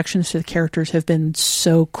the introductions to the characters have been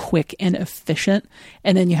so quick and efficient.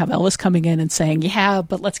 And then you have Elvis coming in and saying, yeah,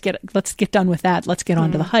 but let's get done with that. Let's get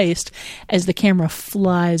on to the heist. As the camera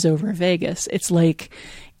flies over Vegas, it's like,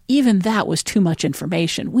 even that was too much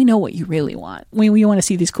information. We know what you really want. We want to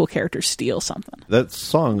see these cool characters steal something. That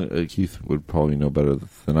song, Keith would probably know better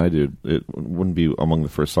than I did. It wouldn't be among the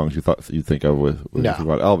first songs you'd think of when you think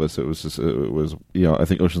about Elvis. It was I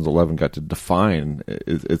think Ocean's 11 got to define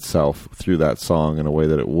itself through that song in a way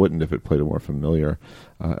that it wouldn't if it played a more familiar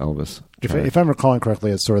Elvis. If I'm recalling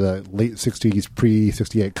correctly, it's sort of the late 60s,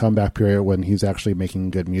 pre-68 comeback period when he's actually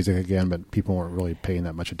making good music again, but people weren't really paying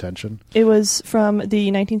that much attention. It was from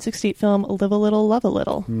the 1968 film Live a Little, Love a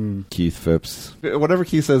Little. Keith Phipps. Whatever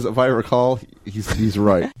Keith says, if I recall, he's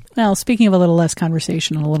right. Well, speaking of a little less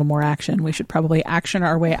conversation and a little more action, we should probably action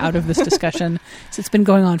our way out of this discussion since it's been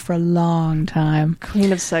going on for a long time.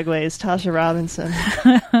 Queen of segues, Tasha Robinson.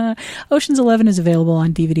 Ocean's 11 is available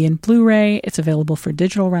on DVD and Blu-ray. It's available for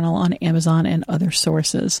digital rental on Amazon and other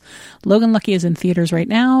sources. Logan Lucky is in theaters right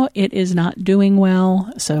now. It is not doing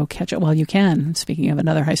well, so catch it while you can. Speaking of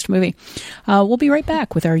another heist movie. We'll be right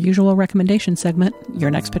back with our usual recommendation segment,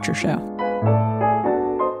 Your Next Picture Show.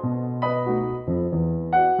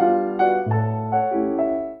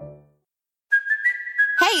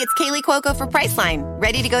 Hey, it's Kaylee Cuoco for Priceline.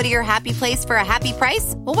 Ready to go to your happy place for a happy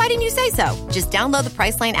price? Well, why didn't you say so? Just download the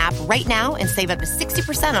Priceline app right now and save up to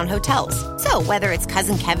 60% on hotels. So whether it's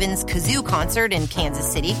Cousin Kevin's Kazoo Concert in Kansas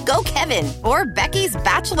City, go Kevin, or Becky's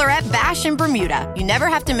Bachelorette Bash in Bermuda, you never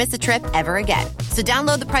have to miss a trip ever again. So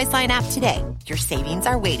download the Priceline app today. Your savings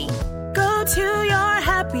are waiting. Go to your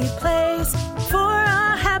happy place for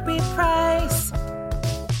a happy price.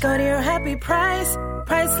 Go to your happy price,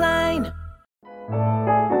 Priceline.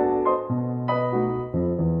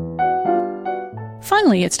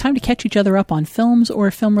 Finally, it's time to catch each other up on films or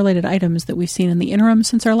film-related items that we've seen in the interim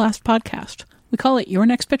since our last podcast. We call it Your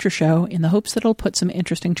Next Picture Show in the hopes that it'll put some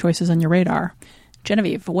interesting choices on your radar.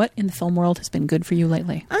 Genevieve, what in the film world has been good for you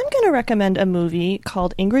lately? I'm going to recommend a movie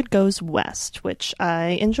called Ingrid Goes West, which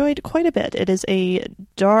I enjoyed quite a bit. It is a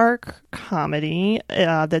dark comedy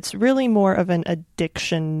that's really more of an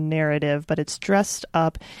addiction narrative, but it's dressed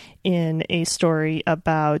up in a story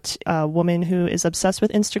about a woman who is obsessed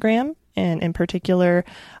with Instagram, and in particular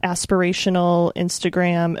aspirational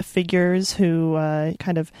Instagram figures who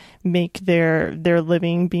kind of make their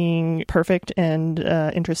living being perfect and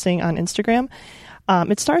interesting on Instagram.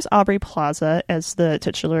 It stars Aubrey Plaza as the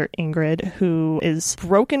titular Ingrid, who is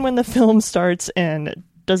broken when the film starts and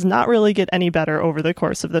does not really get any better over the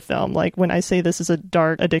course of the film. Like, when I say this is a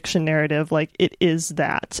dark addiction narrative, like, it is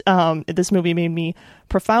that. This movie made me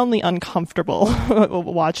profoundly uncomfortable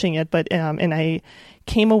watching it, but and I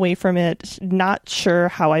came away from it not sure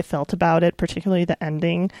how I felt about it, particularly the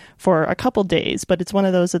ending, for a couple days. But it's one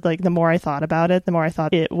of those that, like, the more I thought about it, the more I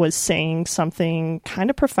thought it was saying something kind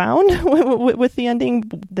of profound with the ending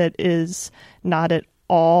that is not at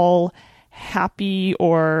all happy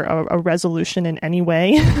or a resolution in any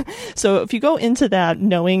way. So if you go into that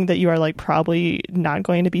knowing that you are, like, probably not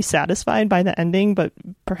going to be satisfied by the ending, but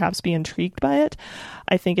perhaps be intrigued by it,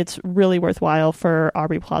 I think it's really worthwhile for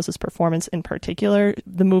Aubrey Plaza's performance in particular.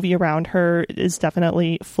 The movie around her is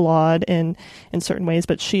definitely flawed in certain ways,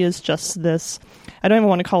 but she is just this, I don't even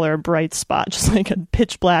want to call her a bright spot, just like a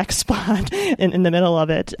pitch black spot in the middle of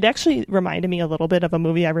it. It actually reminded me a little bit of a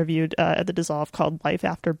movie I reviewed at the Dissolve called Life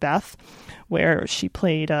After Beth, where she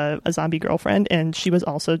played a zombie girlfriend, and she was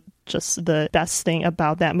also just the best thing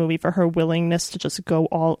about that movie for her willingness to just go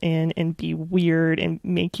all in and be weird and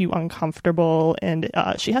make you uncomfortable. And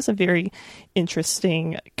she has a very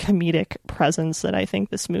interesting comedic presence that I think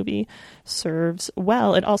this movie serves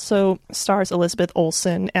well. It also stars Elizabeth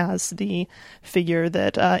Olsen as the figure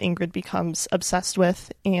that Ingrid becomes obsessed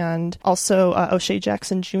with, and also O'Shea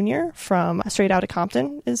Jackson Jr. from Straight Outta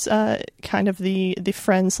Compton is kind of the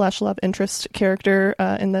friend / love interest character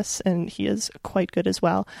in this, and he is quite good as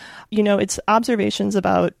well. You know, it's observations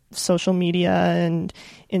about social media and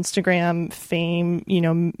Instagram fame, you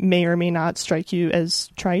know, may or may not strike you as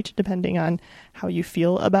trite depending on how you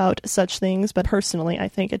feel about such things. But personally, I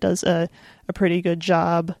think it does a pretty good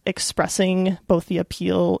job expressing both the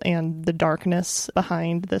appeal and the darkness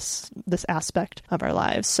behind this aspect of our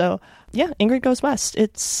lives. So yeah, Ingrid Goes West.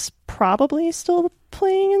 It's probably still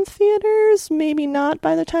playing in theaters, maybe not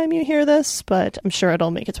by the time you hear this, but I'm sure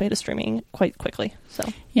it'll make its way to streaming quite quickly. So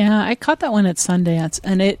yeah, I caught that one at Sundance,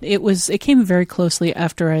 and it came very closely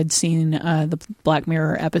after I'd seen the Black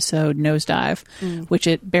Mirror episode Nosedive, which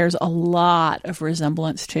it bears a lot of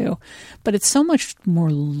resemblance to, but it's so much more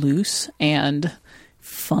loose and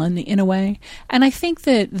fun in a way. And I think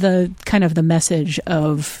that the kind of the message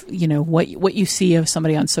of, you know, what you see of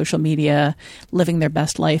somebody on social media living their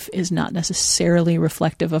best life is not necessarily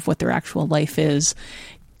reflective of what their actual life is,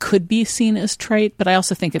 could be seen as trite, but I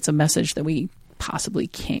also think it's a message that we possibly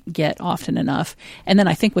can't get often enough. And then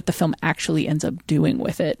I think what the film actually ends up doing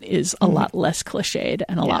with it is a lot less cliched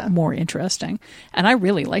and a lot more interesting. And I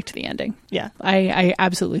really liked the ending. Yeah. I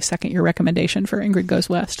absolutely second your recommendation for Ingrid Goes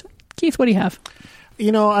West. Keith, what do you have?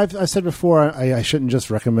 You know, I've said before, I shouldn't just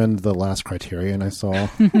recommend The Last Criterion I saw.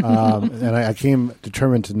 And I came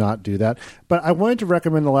determined to not do that. But I wanted to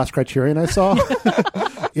recommend The Last Criterion I saw.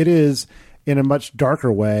 It is, in a much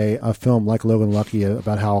darker way, a film like Logan Lucky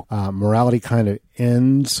about how morality kind of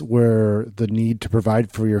ends where the need to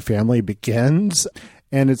provide for your family begins.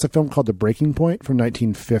 And it's a film called The Breaking Point from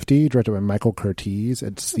 1950, directed by Michael Curtiz.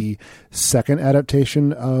 It's the second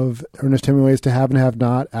adaptation of Ernest Hemingway's To Have and Have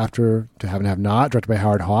Not after To Have and Have Not, directed by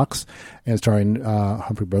Howard Hawks, and starring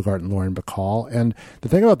Humphrey Bogart and Lauren Bacall. And the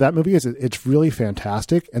thing about that movie is it's really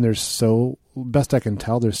fantastic, and there's so, best I can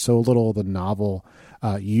tell, there's so little of the novel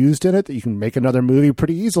used in it that you can make another movie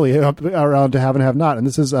pretty easily around To Have and Have Not. And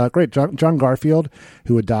this is great. John Garfield,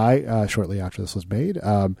 who would die shortly after this was made,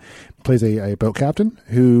 plays a boat captain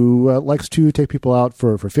who likes to take people out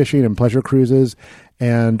for fishing and pleasure cruises,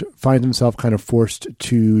 and finds himself kind of forced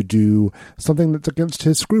to do something that's against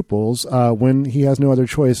his scruples when he has no other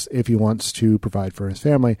choice if he wants to provide for his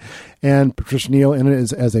family. And Patricia Neal in it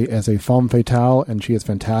is as a femme fatale, and she is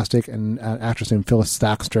fantastic. And an actress named Phyllis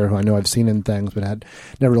Thaxter, who I know I've seen in things but had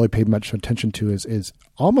never really paid much attention to, is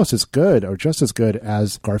almost as good or just as good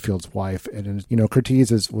as Garfield's wife. And, you know,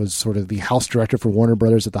 Curtiz was sort of the house director for Warner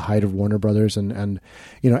Brothers at the height of Warner Brothers. And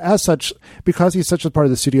you know, as such, because he's such a part of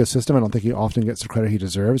the studio system, I don't think he often gets the credit he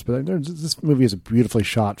deserves. But this movie is a beautifully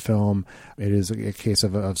shot film. It is a case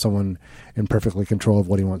of someone in perfectly control of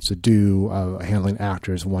what he wants to do, handling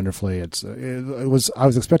actors wonderfully. I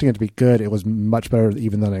was expecting it to be good. It was much better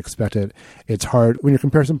even than I expected. It's hard when your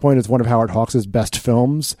comparison point is one of Howard Hawks' best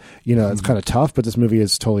films. It's kind of tough, but this movie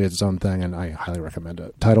is totally its own thing, and I highly recommend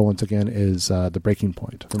it. Title once again is The Breaking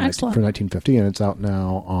Point from 1950, and it's out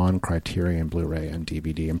now on Criterion, Blu-ray, and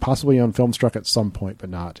DVD, and possibly on Filmstruck at some point, but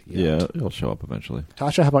not yet. Yeah, it'll show up eventually.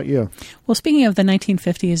 Tasha, how about you? Well, speaking of the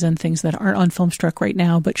 1950s and things that aren't on Filmstruck right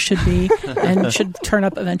now, but should be and should turn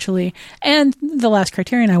up eventually, and the last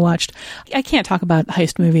Criterion I watched, I can't talk about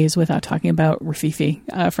heist movies without talking about Rafifi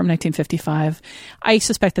from 1955. I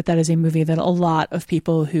suspect that is a movie that a lot of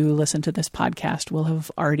people who listen to this podcast will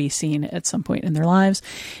have already seen at some point in their lives.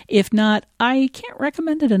 If not, I can't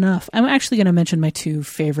recommend it enough. I'm actually going to mention my two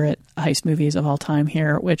favorite heist movies of all time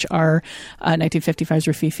here, which are 1955's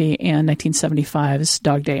Rafifi and 1975's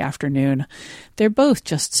Dog Day Afternoon. They're both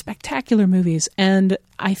just spectacular movies, and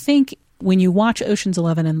I think when you watch Ocean's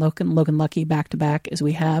 11 and Logan Lucky back to back, as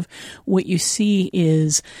we have, what you see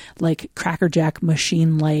is like crackerjack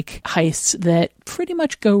machine-like heists that pretty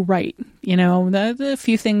much go right. A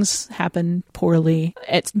few things happen poorly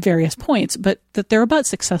at various points, but that they're about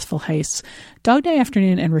successful heists. Dog Day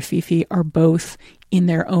Afternoon and Rafifi are both in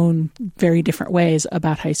their own very different ways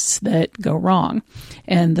about heists that go wrong.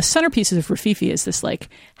 And the centerpiece of Rafifi is this like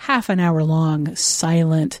half an hour long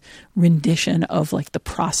silent rendition of like the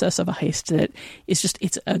process of a heist that is just,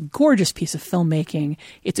 it's a gorgeous piece of filmmaking.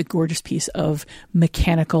 It's a gorgeous piece of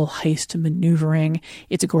mechanical heist maneuvering.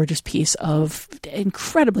 It's a gorgeous piece of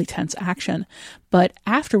incredibly tense action. But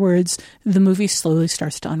afterwards, the movie slowly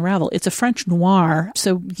starts to unravel. It's a French noir,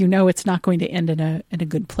 so it's not going to end in a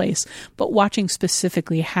good place. But watching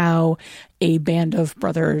specifically how a band of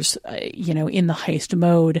brothers, in the heist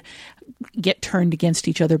mode, get turned against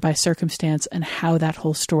each other by circumstance, and how that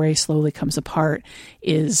whole story slowly comes apart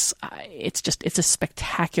it's a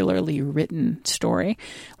spectacularly written story.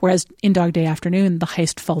 Whereas in Dog Day Afternoon, the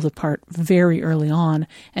heist falls apart very early on,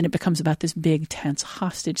 and it becomes about this big, tense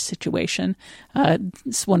hostage situation.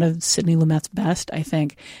 It's one of Sidney Lumet's best, I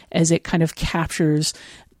think, as it kind of captures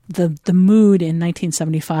the mood in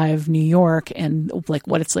 1975 New York and like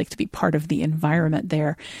what it's like to be part of the environment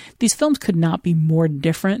there. These films could not be more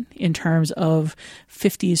different in terms of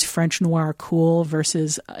 50s French noir cool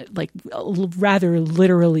versus like rather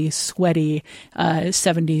literally sweaty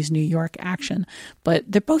 70s New York action.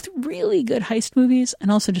 But they're both really good heist movies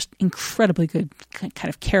and also just incredibly good kind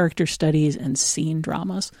of character studies and scene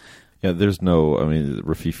dramas. Yeah,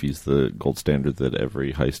 Rafifi's the gold standard that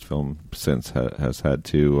every heist film since has had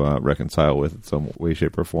to reconcile with in some way,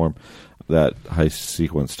 shape, or form. That heist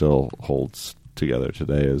sequence still holds together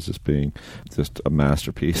today as just being just a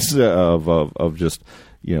masterpiece of just,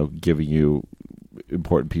 giving you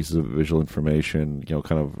important pieces of visual information,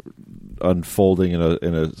 kind of unfolding in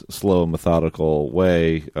a slow, methodical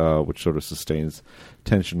way, which sort of sustains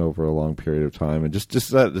tension over a long period of time, and just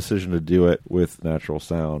that decision to do it with natural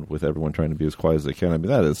sound, with everyone trying to be as quiet as they can. I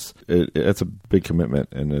mean, it's a big commitment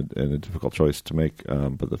and a difficult choice to make,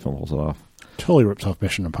 but the film holds it off. Totally rips off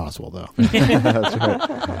Mission Impossible, though. That's right.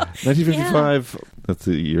 1955. Yeah. That's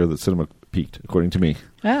the year that cinema peaked, according to me.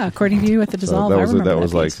 Yeah, according to you at the Dissolve. That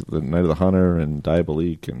was like the Night of the Hunter and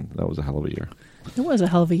Diabolique, and that was a hell of a year. It was a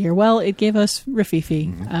hell of a year. Well, it gave us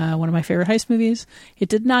Rafifi, one of my favorite heist movies. It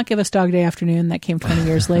did not give us Dog Day Afternoon. That came 20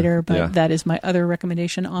 years later, but That is my other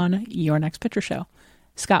recommendation on Your Next Picture Show.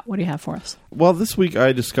 Scott, what do you have for us? Well, this week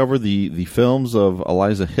I discovered the films of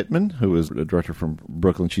Eliza Hittman, who is a director from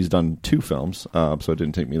Brooklyn. She's done 2 films, so it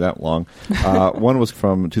didn't take me that long. One was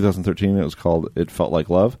from 2013. It was called It Felt Like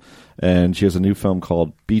Love. And she has a new film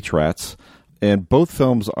called Beach Rats. And both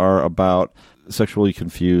films are about sexually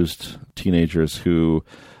confused teenagers who,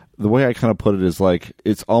 the way I kind of put it is like,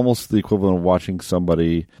 it's almost the equivalent of watching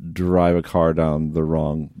somebody drive a car down the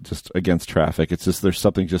wrong, just against traffic. It's just, there's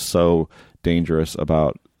something just so dangerous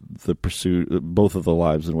about the pursuit, both of the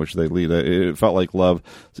lives in which they lead. It felt like love.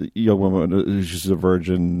 It's a young woman, she's a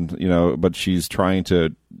virgin, but she's trying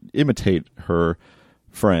to imitate her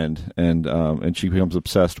friend, and she becomes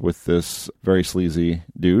obsessed with this very sleazy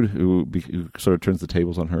dude who sort of turns the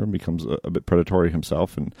tables on her and becomes a bit predatory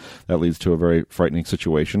himself, and that leads to a very frightening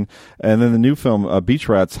situation. And then the new film, Beach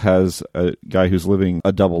Rats, has a guy who's living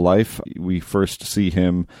a double life. We first see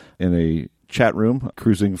him in a chat room,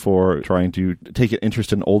 cruising for trying to take an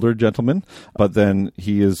interest in older gentlemen. But then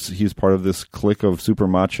he's part of this clique of super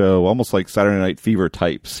macho, almost like Saturday Night Fever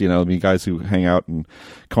types. Guys who hang out in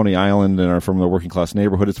Coney Island and are from the working class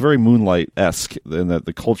neighborhood. It's very Moonlight-esque in that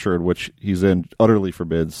the culture in which he's in utterly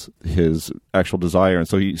forbids his actual desire. And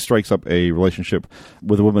so he strikes up a relationship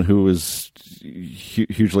with a woman who is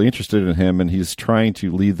hugely interested in him, and he's trying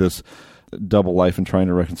to lead this double life and trying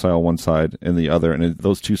to reconcile one side and the other, and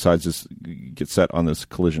those two sides just get set on this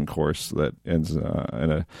collision course that ends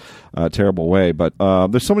in a terrible way. But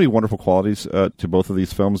there's so many wonderful qualities to both of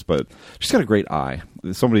these films, but she's got a great eye.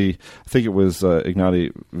 Somebody, I think it was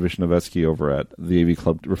Ignatiy Vishnevetsky over at the AV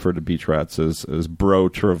Club, referred to Beach Rats as bro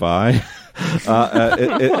travai,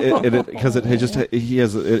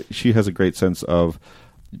 because she has a great sense of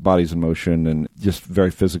bodies in motion and just very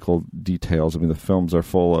physical details. I mean, the films are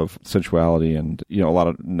full of sensuality and a lot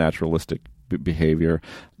of naturalistic behavior.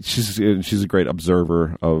 She's a great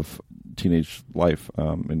observer of teenage life,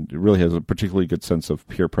 and really has a particularly good sense of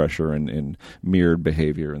peer pressure and mirrored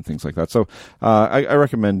behavior and things like that. So I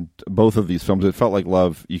recommend both of these films. It Felt Like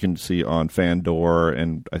Love you can see on Fandor,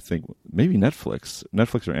 and I think maybe Netflix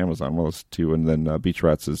or Amazon, one of those two. And then Beach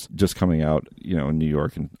Rats is just coming out, in New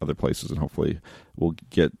York and other places, and hopefully we'll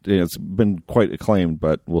get. It's been quite acclaimed,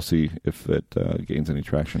 but we'll see if it gains any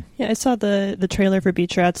traction. Yeah, I saw the trailer for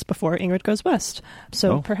Beach Rats before Ingrid Goes West,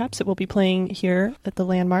 so perhaps it will be playing here at the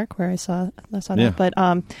Landmark where I saw that. But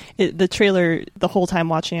the trailer, the whole time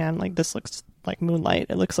watching it, I'm like, this looks like Moonlight.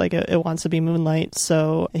 It looks like it wants to be Moonlight.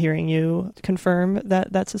 So hearing you confirm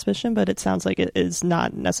that suspicion, but it sounds like it is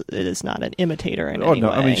not an imitator in any way.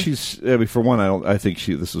 I mean, for one, I think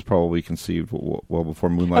this was probably conceived well before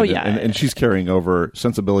Moonlight. Oh, yeah. And she's carrying over,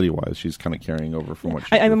 sensibility wise, she's kind of carrying over from what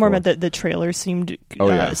she I more meant that the trailer seemed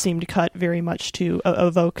cut very much to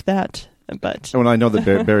evoke that. But I know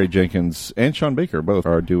that Barry Jenkins and Sean Baker both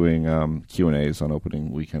are doing Q&As on opening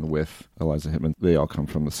weekend with Eliza Hittman. They all come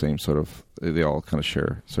from the same they all kind of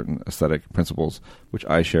share certain aesthetic principles, which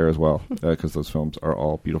I share as well, because those films are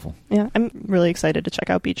all beautiful. Yeah, I'm really excited to check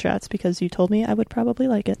out Beach Rats because you told me I would probably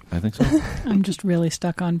like it. I think so. I'm just really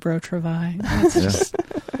stuck on Bro Travai.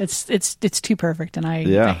 It's too perfect, and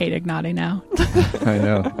I hate Ignatiy now. I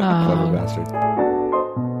know. Clever bastard.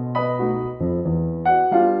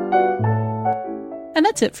 And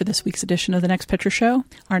that's it for this week's edition of The Next Picture Show.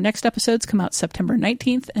 Our next episodes come out September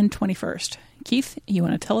 19th and 21st. Keith, you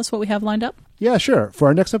want to tell us what we have lined up? Yeah, sure. For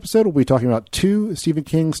our next episode, we'll be talking about two Stephen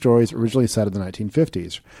King stories originally set in the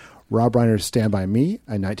 1950s. Rob Reiner's Stand By Me,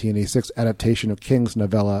 a 1986 adaptation of King's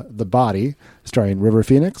novella The Body, starring River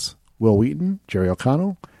Phoenix, Will Wheaton, Jerry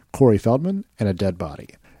O'Connell, Corey Feldman, and a dead body.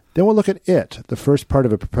 Then we'll look at It, the first part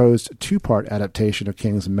of a proposed two-part adaptation of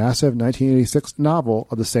King's massive 1986 novel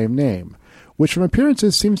of the same name, which from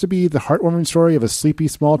appearances seems to be the heartwarming story of a sleepy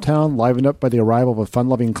small town livened up by the arrival of a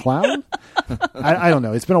fun-loving clown. I don't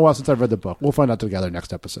know. It's been a while since I've read the book. We'll find out together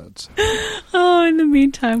next episodes. Oh, in the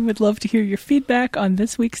meantime, we'd love to hear your feedback on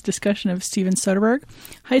this week's discussion of Steven Soderbergh,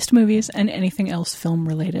 heist movies, and anything else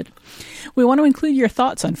film-related. We want to include your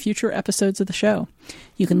thoughts on future episodes of the show.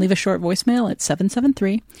 You can leave a short voicemail at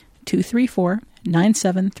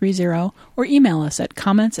 773-234-9730 or email us at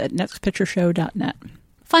comments@nextpictureshow.net.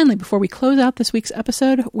 Finally, before we close out this week's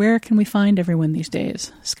episode, where can we find everyone these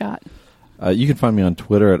days? Scott? You can find me on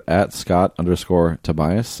Twitter at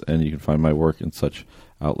Scott_Tobias, and you can find my work in such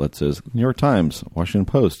outlets as New York Times, Washington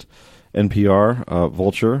Post, NPR,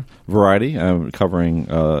 Vulture, Variety. I'm covering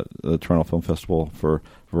the Toronto Film Festival for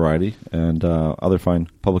Variety and other fine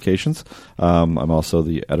publications. I'm also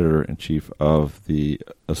the editor-in-chief of the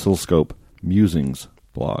Oscilloscope Musings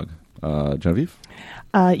blog. Genevieve?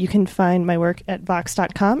 You can find my work at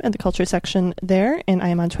Vox.com and the culture section there, and I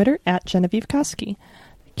am on Twitter at Genevieve Koski.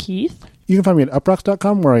 Keith? You can find me at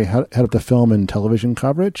uprocks.com, where I head up the film and television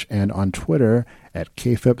coverage, and on Twitter at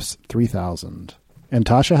KFIPS3000. And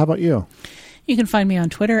Tasha, how about you? You can find me on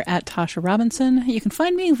Twitter at Tasha Robinson. You can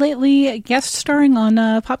find me lately guest starring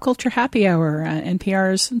on Pop Culture Happy Hour,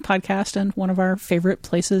 NPR's podcast, and one of our favorite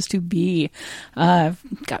places to be. I've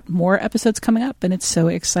got more episodes coming up, and it's so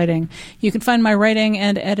exciting. You can find my writing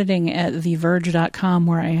and editing at TheVerge.com,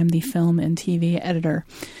 where I am the film and TV editor.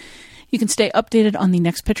 You can stay updated on the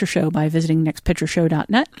Next Picture Show by visiting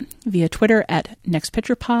nextpictureshow.net, via Twitter at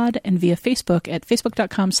NextPicturePod, and via Facebook at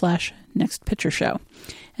facebook.com/NextPictureShow.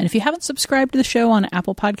 And if you haven't subscribed to the show on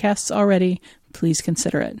Apple Podcasts already, please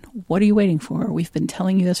consider it. What are you waiting for? We've been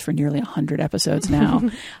telling you this for nearly 100 episodes now.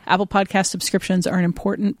 Apple Podcast subscriptions are an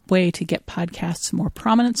important way to get podcasts more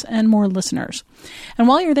prominence and more listeners. And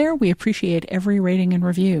while you're there, we appreciate every rating and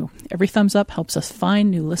review. Every thumbs up helps us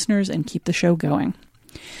find new listeners and keep the show going.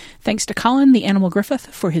 Thanks to Colin, the Animal Griffith,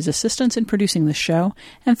 for his assistance in producing this show,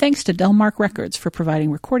 and thanks to Delmark Records for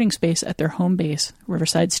providing recording space at their home base,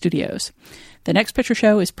 Riverside Studios. The Next Picture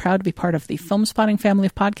Show is proud to be part of the Film Spotting family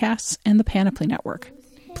of podcasts and the Panoply Network.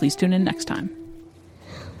 Please tune in next time.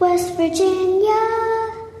 West Virginia,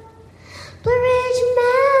 Blue Ridge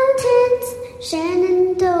Mountains,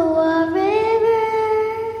 Shenandoah River.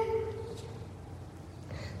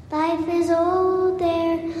 Life is old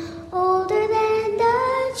there, older than the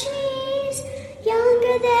trees,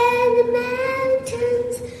 younger than the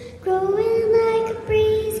mountains, growing like a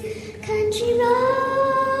breeze. Country road.